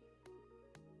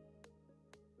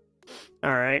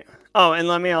 All right. Oh, and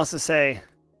let me also say,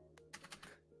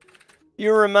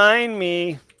 you remind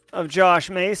me of Josh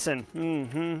Mason.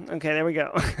 Okay, there we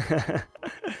go.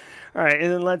 All right,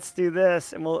 and then let's do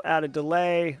this, and we'll add a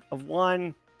delay of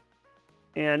 1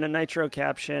 and a nitro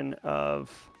caption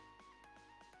of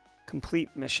complete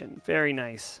mission. Very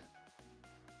nice.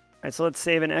 All right, so let's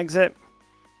save and exit.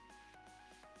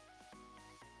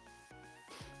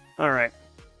 All right.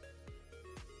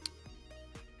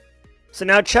 So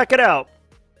now check it out.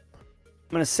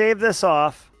 I'm going to save this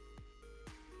off.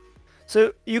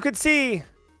 So you could see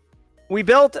we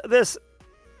built this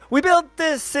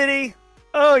city.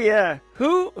 Oh yeah.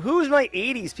 Who's my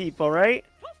 80s people, right?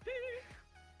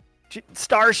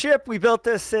 Starship, we built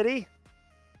this city.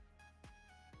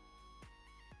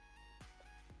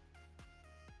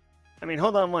 I mean,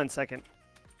 hold on one second.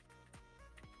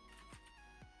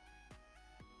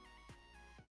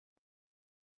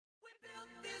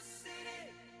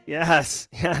 Yes,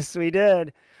 yes, we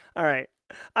did. All right.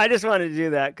 I just wanted to do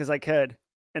that because I could.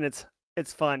 And it's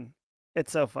fun.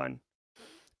 It's so fun.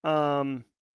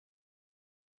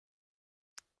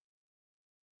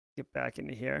 Get back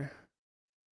into here.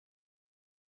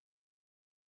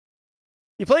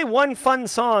 You play one fun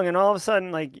song and all of a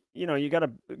sudden, like, you know, you got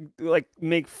to like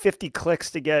make 50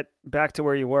 clicks to get back to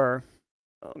where you were.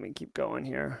 Let me keep going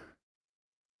here.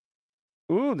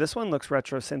 Ooh, this one looks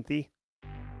retro synthy.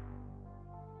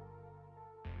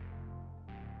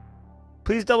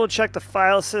 Please double check the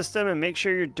file system and make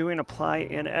sure you're doing apply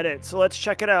and edit. So let's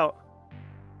check it out.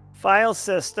 File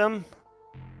system.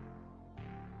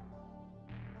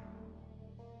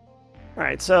 All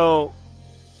right, so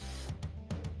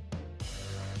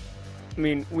I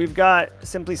mean, we've got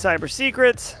Simply Cyber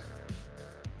Secrets.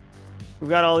 We've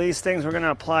got all these things. We're going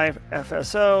to apply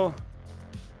FSO.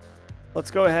 Let's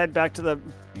go ahead back to the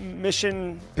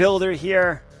mission builder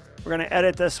here. We're going to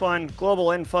edit this one.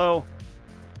 Global info.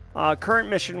 Current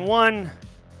mission 1.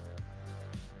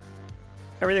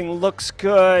 Everything looks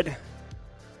good.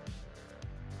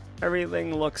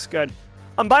 Everything looks good.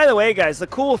 By the way, guys, the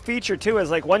cool feature too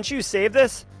is like once you save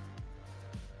this,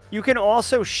 you can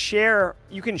also share.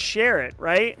 You can share it,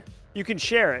 right? You can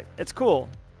share it. It's cool.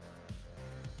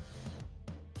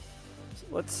 So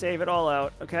let's save it all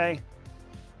out, okay?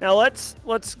 Now let's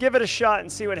give it a shot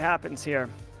and see what happens here.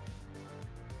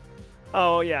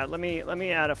 Oh yeah, let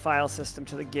me add a file system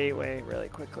to the gateway really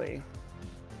quickly.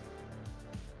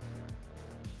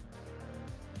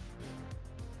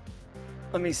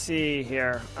 Let me see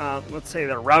here. Let's say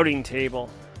the routing table.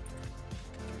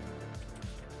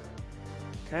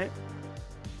 Okay.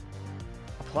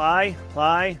 Apply,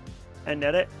 and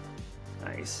edit.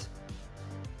 Nice.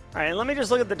 All right, and let me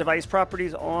just look at the device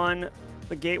properties on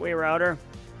the gateway router.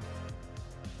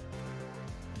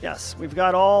 Yes, we've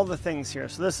got all the things here,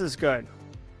 so this is good.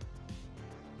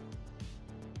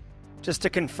 Just to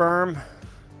confirm.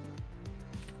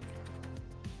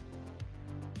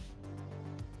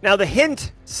 Now, the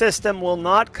hint system will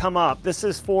not come up. This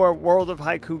is for World of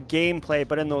Haiku gameplay,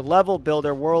 but in the level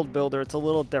builder, world builder, it's a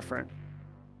little different.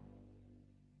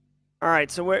 All right,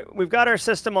 so we've got our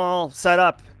system all set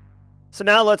up. So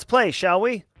now let's play, shall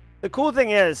we? The cool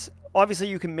thing is, obviously,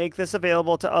 you can make this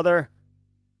available to other.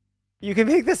 You can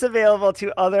make this available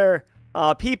to other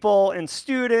people and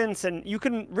students, and you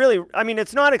can really. I mean,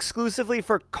 it's not exclusively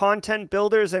for content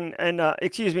builders and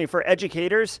excuse me, for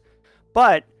educators,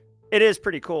 but it is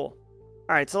pretty cool.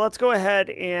 All right, so let's go ahead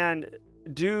and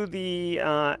do the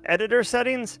editor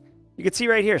settings. You can see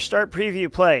right here, start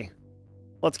preview play.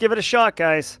 Let's give it a shot,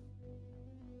 guys.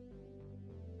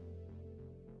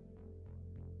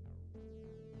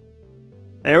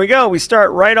 There we go. We start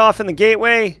right off in the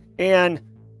gateway, and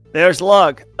there's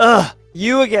Lug. Ugh,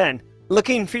 you again.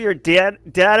 Looking for your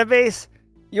database?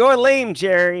 You're lame,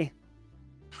 Jerry.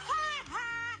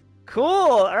 Cool.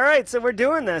 All right, so we're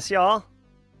doing this, y'all.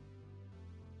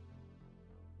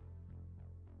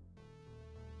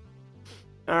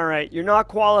 All right, you're not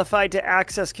qualified to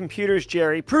access computers,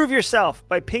 Jerry. Prove yourself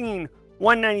by pinging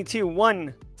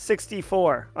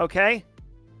 192.164, okay?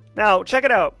 Now, check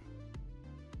it out.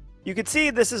 You can see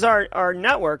this is our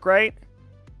network, right?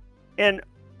 And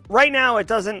right now it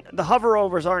doesn't, the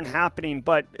hoverovers aren't happening,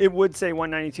 but it would say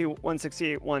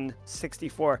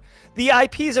 192.168.164. The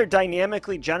IPs are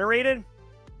dynamically generated,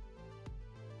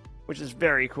 which is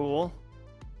very cool.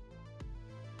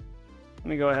 Let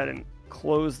me go ahead and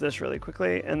close this really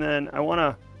quickly, and then I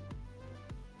want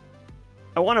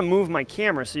to move my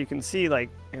camera so you can see, like,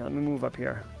 here, let me move up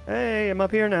here. Hey, I'm up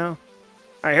here now. All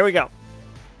right, here we go.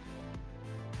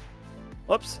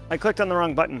 Whoops, I clicked on the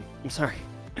wrong button. I'm sorry.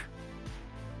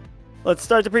 Let's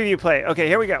start the preview play. Okay,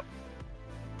 here we go.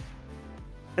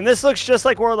 And this looks just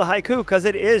like World of Haiku because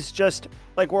it is just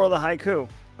like World of Haiku.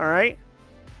 All right,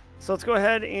 so let's go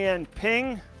ahead and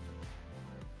ping.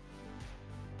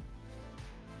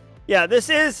 Yeah, this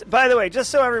is, by the way,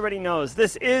 just so everybody knows,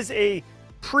 this is a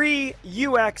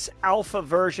pre-UX alpha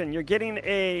version. You're getting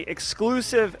a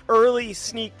exclusive early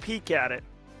sneak peek at it.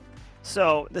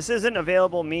 So this isn't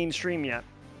available mainstream yet.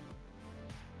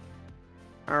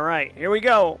 All right, here we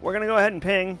go. We're going to go ahead and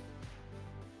ping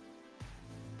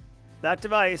that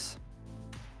device.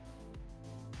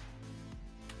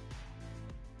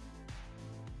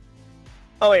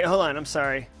 Oh, wait, hold on. I'm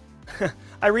sorry.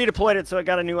 I redeployed it, so it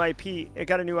got a new IP. It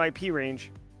got a new IP range.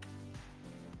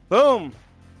 Boom.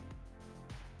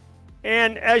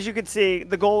 And as you can see,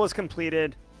 the goal was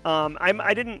completed. I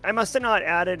must have not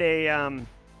added a,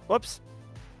 whoops.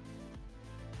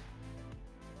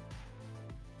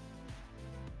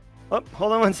 Oh,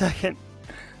 hold on one second.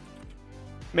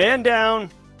 Man down.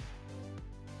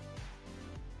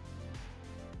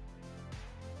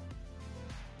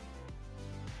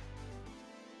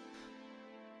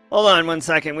 Hold on one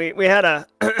second. We had a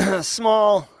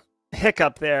small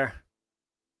hiccup there.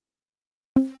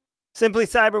 Simply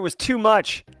Cyber was too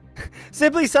much.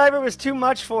 Simply Cyber was too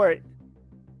much for it.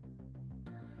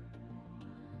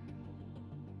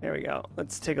 There we go.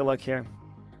 Let's take a look here.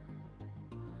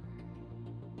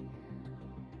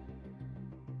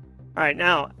 All right,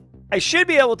 now I should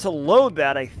be able to load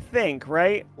that, I think,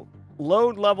 right?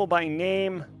 Load level by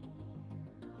name.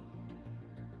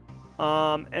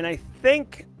 And I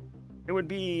think it would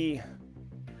be,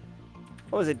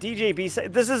 what was it,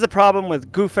 DJB? This is the problem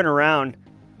with goofing around.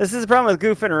 This is the problem with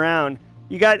goofing around.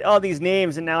 You got all these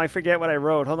names, and now I forget what I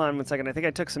wrote. Hold on one second. I think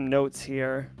I took some notes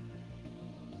here.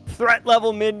 Threat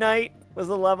level midnight was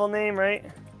the level name, right?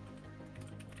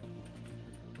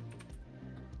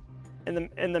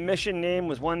 And the mission name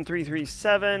was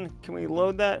 1337. Can we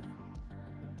load that?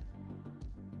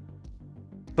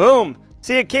 Boom.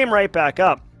 See, it came right back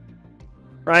up.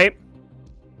 Right?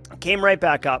 It came right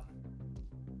back up.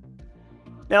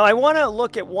 Now, I want to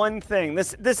look at one thing.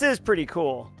 This is pretty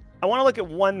cool. I want to look at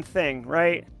one thing,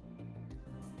 right?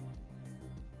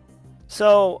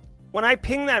 So, when I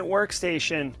pinged that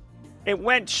workstation, it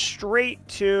went straight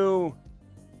to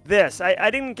this. I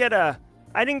didn't get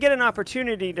an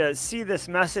opportunity to see this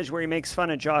message where he makes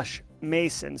fun of Josh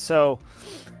Mason. So,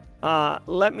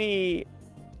 let me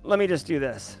just do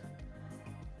this.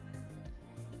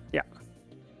 Yeah.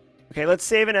 Okay, let's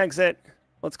save and exit.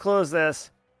 Let's close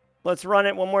this. Let's run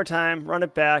it one more time. Run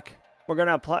it back. We're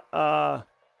gonna apply,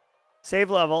 save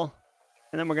level,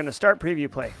 and then we're gonna start preview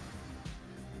play.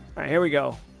 All right, here we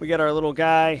go. We got our little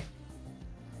guy.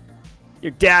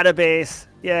 Your database.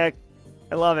 Yeah,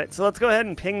 I love it. So let's go ahead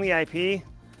and ping the IP.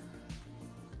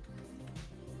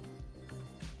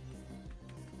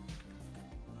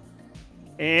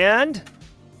 And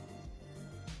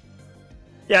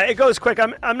yeah, it goes quick.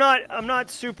 I'm not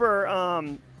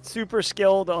super super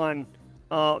skilled on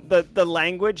the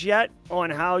language yet on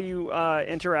how you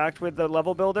interact with the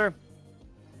level builder.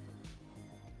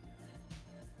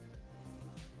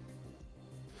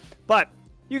 But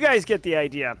you guys get the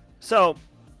idea. So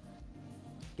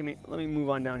let me move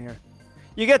on down here.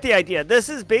 You get the idea. This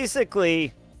is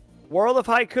basically World of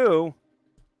Haiku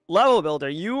level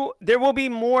builder. There will be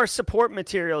more support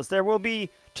materials. There will be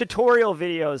tutorial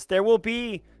videos. There will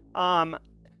be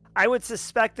I would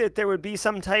suspect that there would be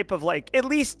some type of, like, at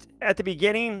least at the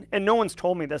beginning, and no one's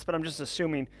told me this, but I'm just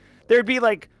assuming, there'd be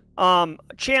like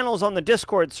channels on the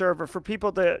Discord server for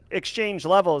people to exchange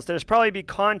levels. There's probably be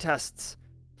contests.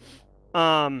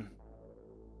 There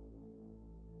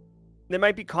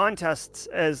might be contests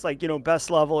as, like, you know, best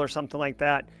level or something like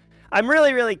that. I'm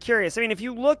really, really curious. I mean, if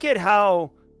you look at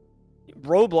how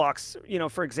Roblox, you know,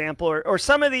 for example, or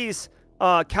some of these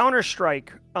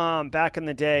Counter-Strike back in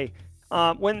the day,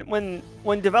 when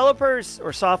developers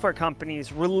or software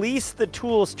companies release the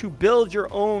tools to build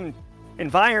your own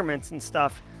environments and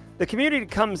stuff, the community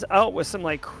comes out with some,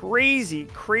 like, crazy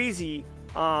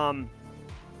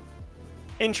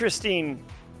interesting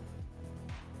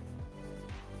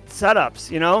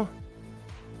setups, you know?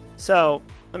 So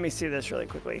let me see this really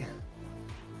quickly.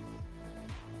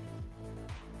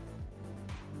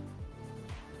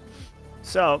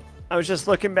 So I was just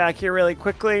looking back here really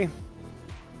quickly.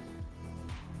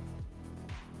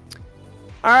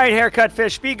 All right, haircut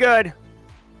fish, be good.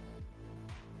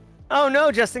 Oh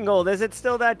no, Justin Gold, is it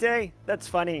still that day? That's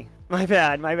funny. My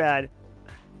bad, my bad.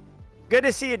 Good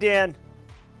to see you, Dan.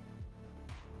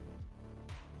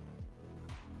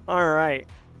 All right.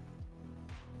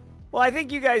 Well, I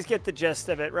think you guys get the gist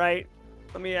of it, right?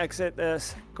 Let me exit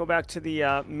this. Go back to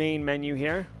the main menu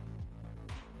here.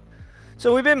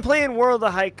 So we've been playing World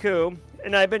of Haiku,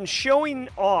 and I've been showing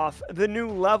off the new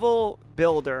level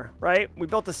builder, right? We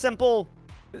built a simple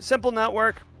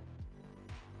network.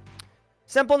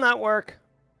 Simple network.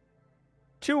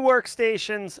 2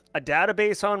 workstations, a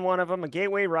database on one of them, a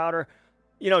gateway router,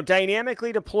 you know,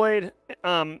 dynamically deployed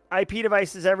IP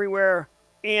devices everywhere.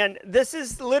 And this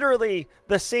is literally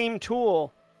the same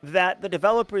tool that the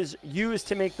developers use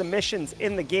to make the missions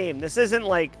in the game. This isn't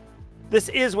like, this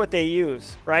is what they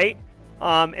use, right?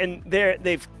 And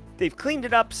they've cleaned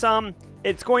it up some.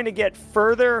 It's going to get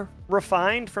further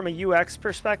refined from a UX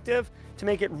perspective to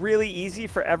make it really easy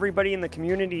for everybody in the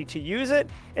community to use it,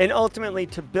 and ultimately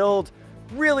to build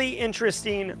really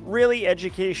interesting, really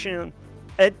educationally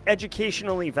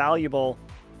valuable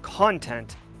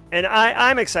content. And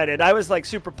I'm excited. I was, like,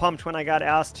 super pumped when I got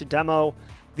asked to demo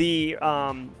the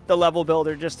level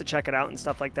builder just to check it out and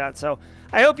stuff like that. So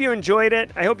I hope you enjoyed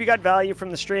it. I hope you got value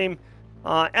from the stream.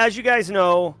 As you guys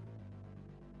know,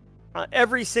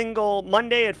 every single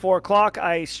Monday at 4 o'clock,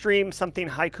 I stream something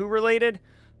haiku related.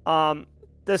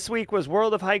 This week was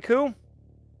World of Haiku.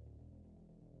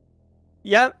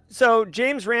 Yeah, so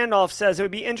James Randolph says it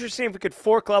would be interesting if we could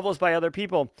fork levels by other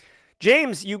people.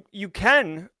 James, you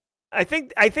can. I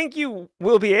think you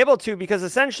will be able to, because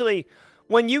essentially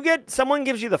when someone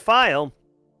gives you the file,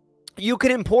 you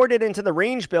can import it into the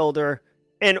range builder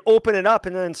and open it up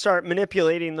and then start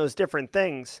manipulating those different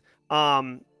things.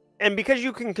 And because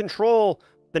you can control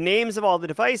the names of all the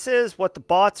devices, what the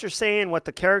bots are saying, what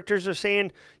the characters are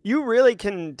saying, you really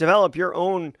can develop your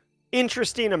own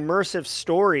interesting, immersive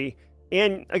story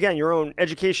and, again, your own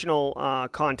educational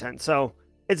content. So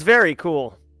it's very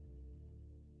cool.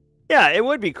 Yeah, it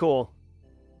would be cool.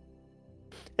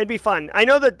 It'd be fun. I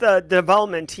know that the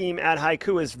development team at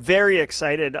Haiku is very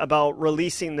excited about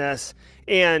releasing this,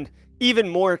 and even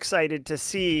more excited to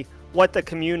see what the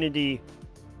community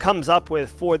comes up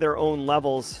with for their own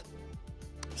levels.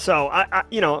 So I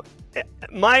you know,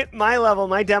 my level,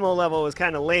 my demo level was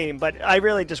kind of lame, but I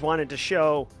really just wanted to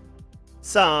show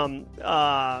some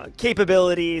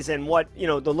capabilities and what, you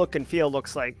know, the look and feel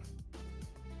looks like.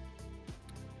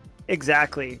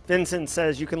 Exactly. Vincent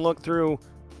says you can look through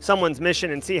someone's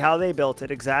mission and see how they built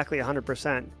it. Exactly,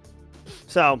 100%.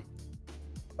 So,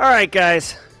 all right,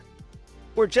 guys.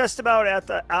 We're just about at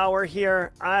the hour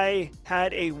here. I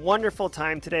had a wonderful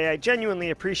time today. I genuinely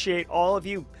appreciate all of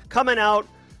you coming out.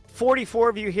 44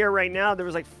 of you here right now. There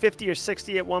was like 50 or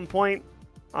 60 at one point.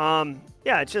 Yeah,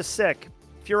 it's just sick.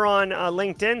 If you're on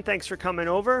LinkedIn, thanks for coming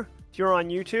over. If you're on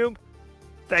YouTube,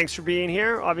 thanks for being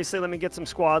here. Obviously, let me get some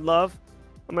squad love.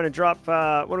 I'm going to drop, what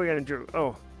are we going to do?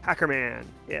 Oh, Hackerman.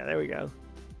 Yeah, there we go.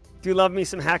 Do love me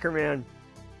some Hackerman.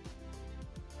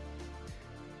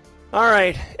 All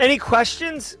right. Any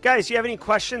questions? Guys, do you have any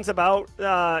questions about,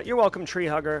 you're welcome, Tree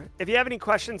Hugger. If you have any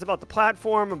questions about the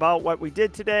platform, about what we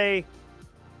did today,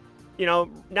 you know,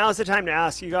 now's the time to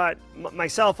ask. You got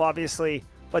myself, obviously,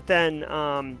 but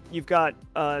then you've got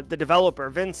the developer.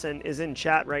 Vincent is in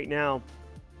chat right now.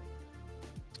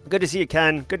 Good to see you,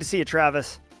 Ken. Good to see you,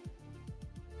 Travis.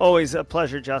 Always a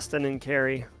pleasure, Justin and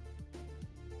Carrie.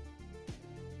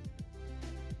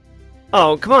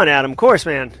 Oh, come on, Adam. Of course,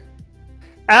 man.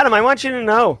 Adam, I want you to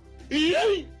know.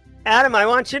 Adam, I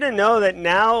want you to know that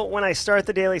now when I start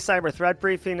the daily cyber threat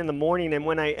briefing in the morning and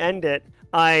when I end it,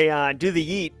 I do the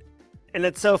yeet. And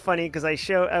it's so funny because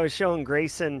I was showing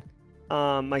Grayson,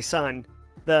 my son,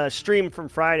 the stream from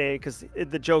Friday because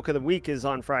the joke of the week is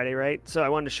on Friday, right? So I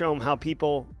wanted to show him how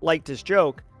people liked his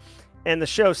joke. And the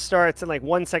show starts and like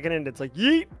 1 second in, it's like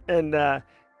yeet, and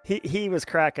he was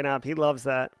cracking up. He loves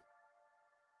that.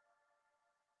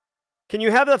 Can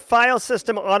you have the file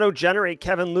system auto-generate?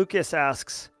 Kevin Lucas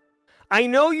asks. I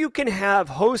know you can have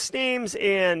host names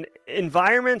and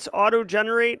environments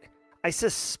auto-generate. I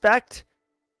suspect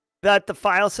that the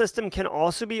file system can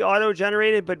also be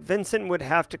auto-generated, but Vincent would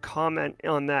have to comment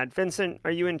on that. Vincent,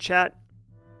 are you in chat?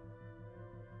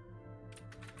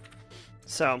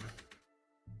 So.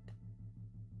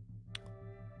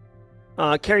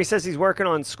 Kerry says he's working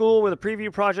on school with a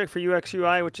preview project for UX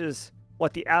UI, which is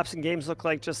what the apps and games look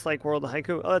like, just like World of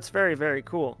Haiku. Oh, that's very, very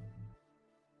cool.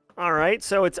 All right,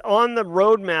 so it's on the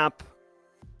roadmap.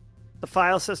 The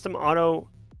file system auto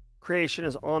creation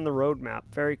is on the roadmap.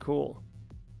 Very cool.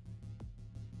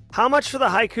 How much for the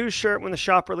Haiku shirt when the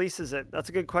shop releases it? That's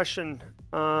a good question.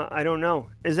 I don't know.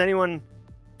 Is anyone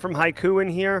from Haiku in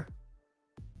here?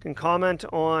 Can comment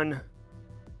on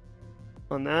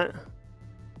that?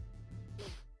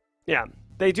 Yeah,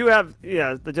 they do have,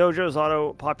 yeah, the dojos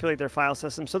auto-populate their file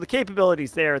system. So the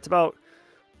capability's there. It's about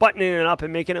buttoning it up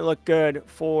and making it look good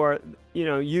for, you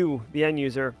know, you, the end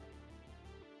user.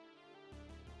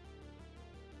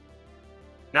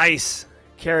 Nice.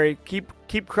 Carrie, keep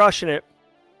crushing it.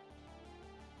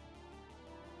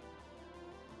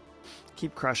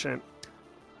 Keep crushing it.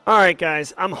 All right,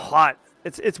 guys, I'm hot.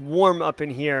 It's warm up in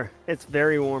here. It's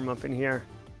very warm up in here.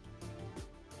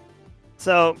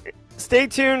 So stay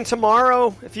tuned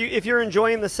tomorrow. If you're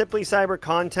enjoying the Simply Cyber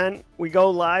content, we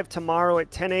go live tomorrow at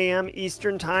 10 a.m.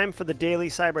 Eastern Time for the daily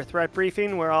cyber threat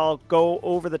briefing, where I'll go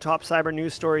over the top cyber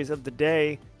news stories of the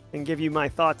day and give you my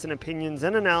thoughts and opinions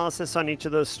and analysis on each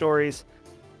of those stories.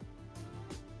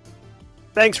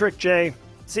 Thanks, Rick J.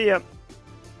 See ya.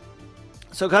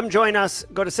 So come join us.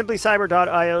 Go to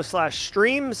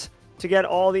simplycyber.io/streams to get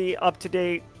all the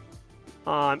up-to-date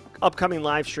upcoming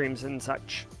live streams and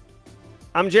such.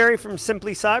 I'm Jerry from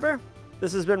Simply Cyber.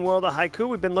 This has been World of Haiku.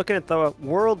 We've been looking at the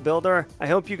world builder. I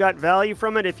hope you got value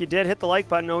from it. If you did, hit the like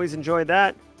button. Always enjoyed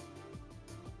that.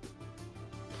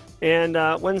 And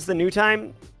when's the new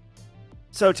time?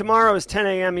 So tomorrow is 10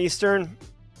 a.m. Eastern.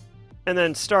 And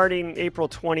then starting April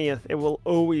 20th, it will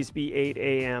always be 8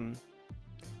 a.m.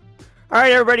 All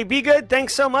right, everybody, be good.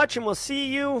 Thanks so much, and we'll see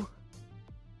you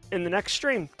in the next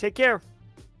stream. Take care.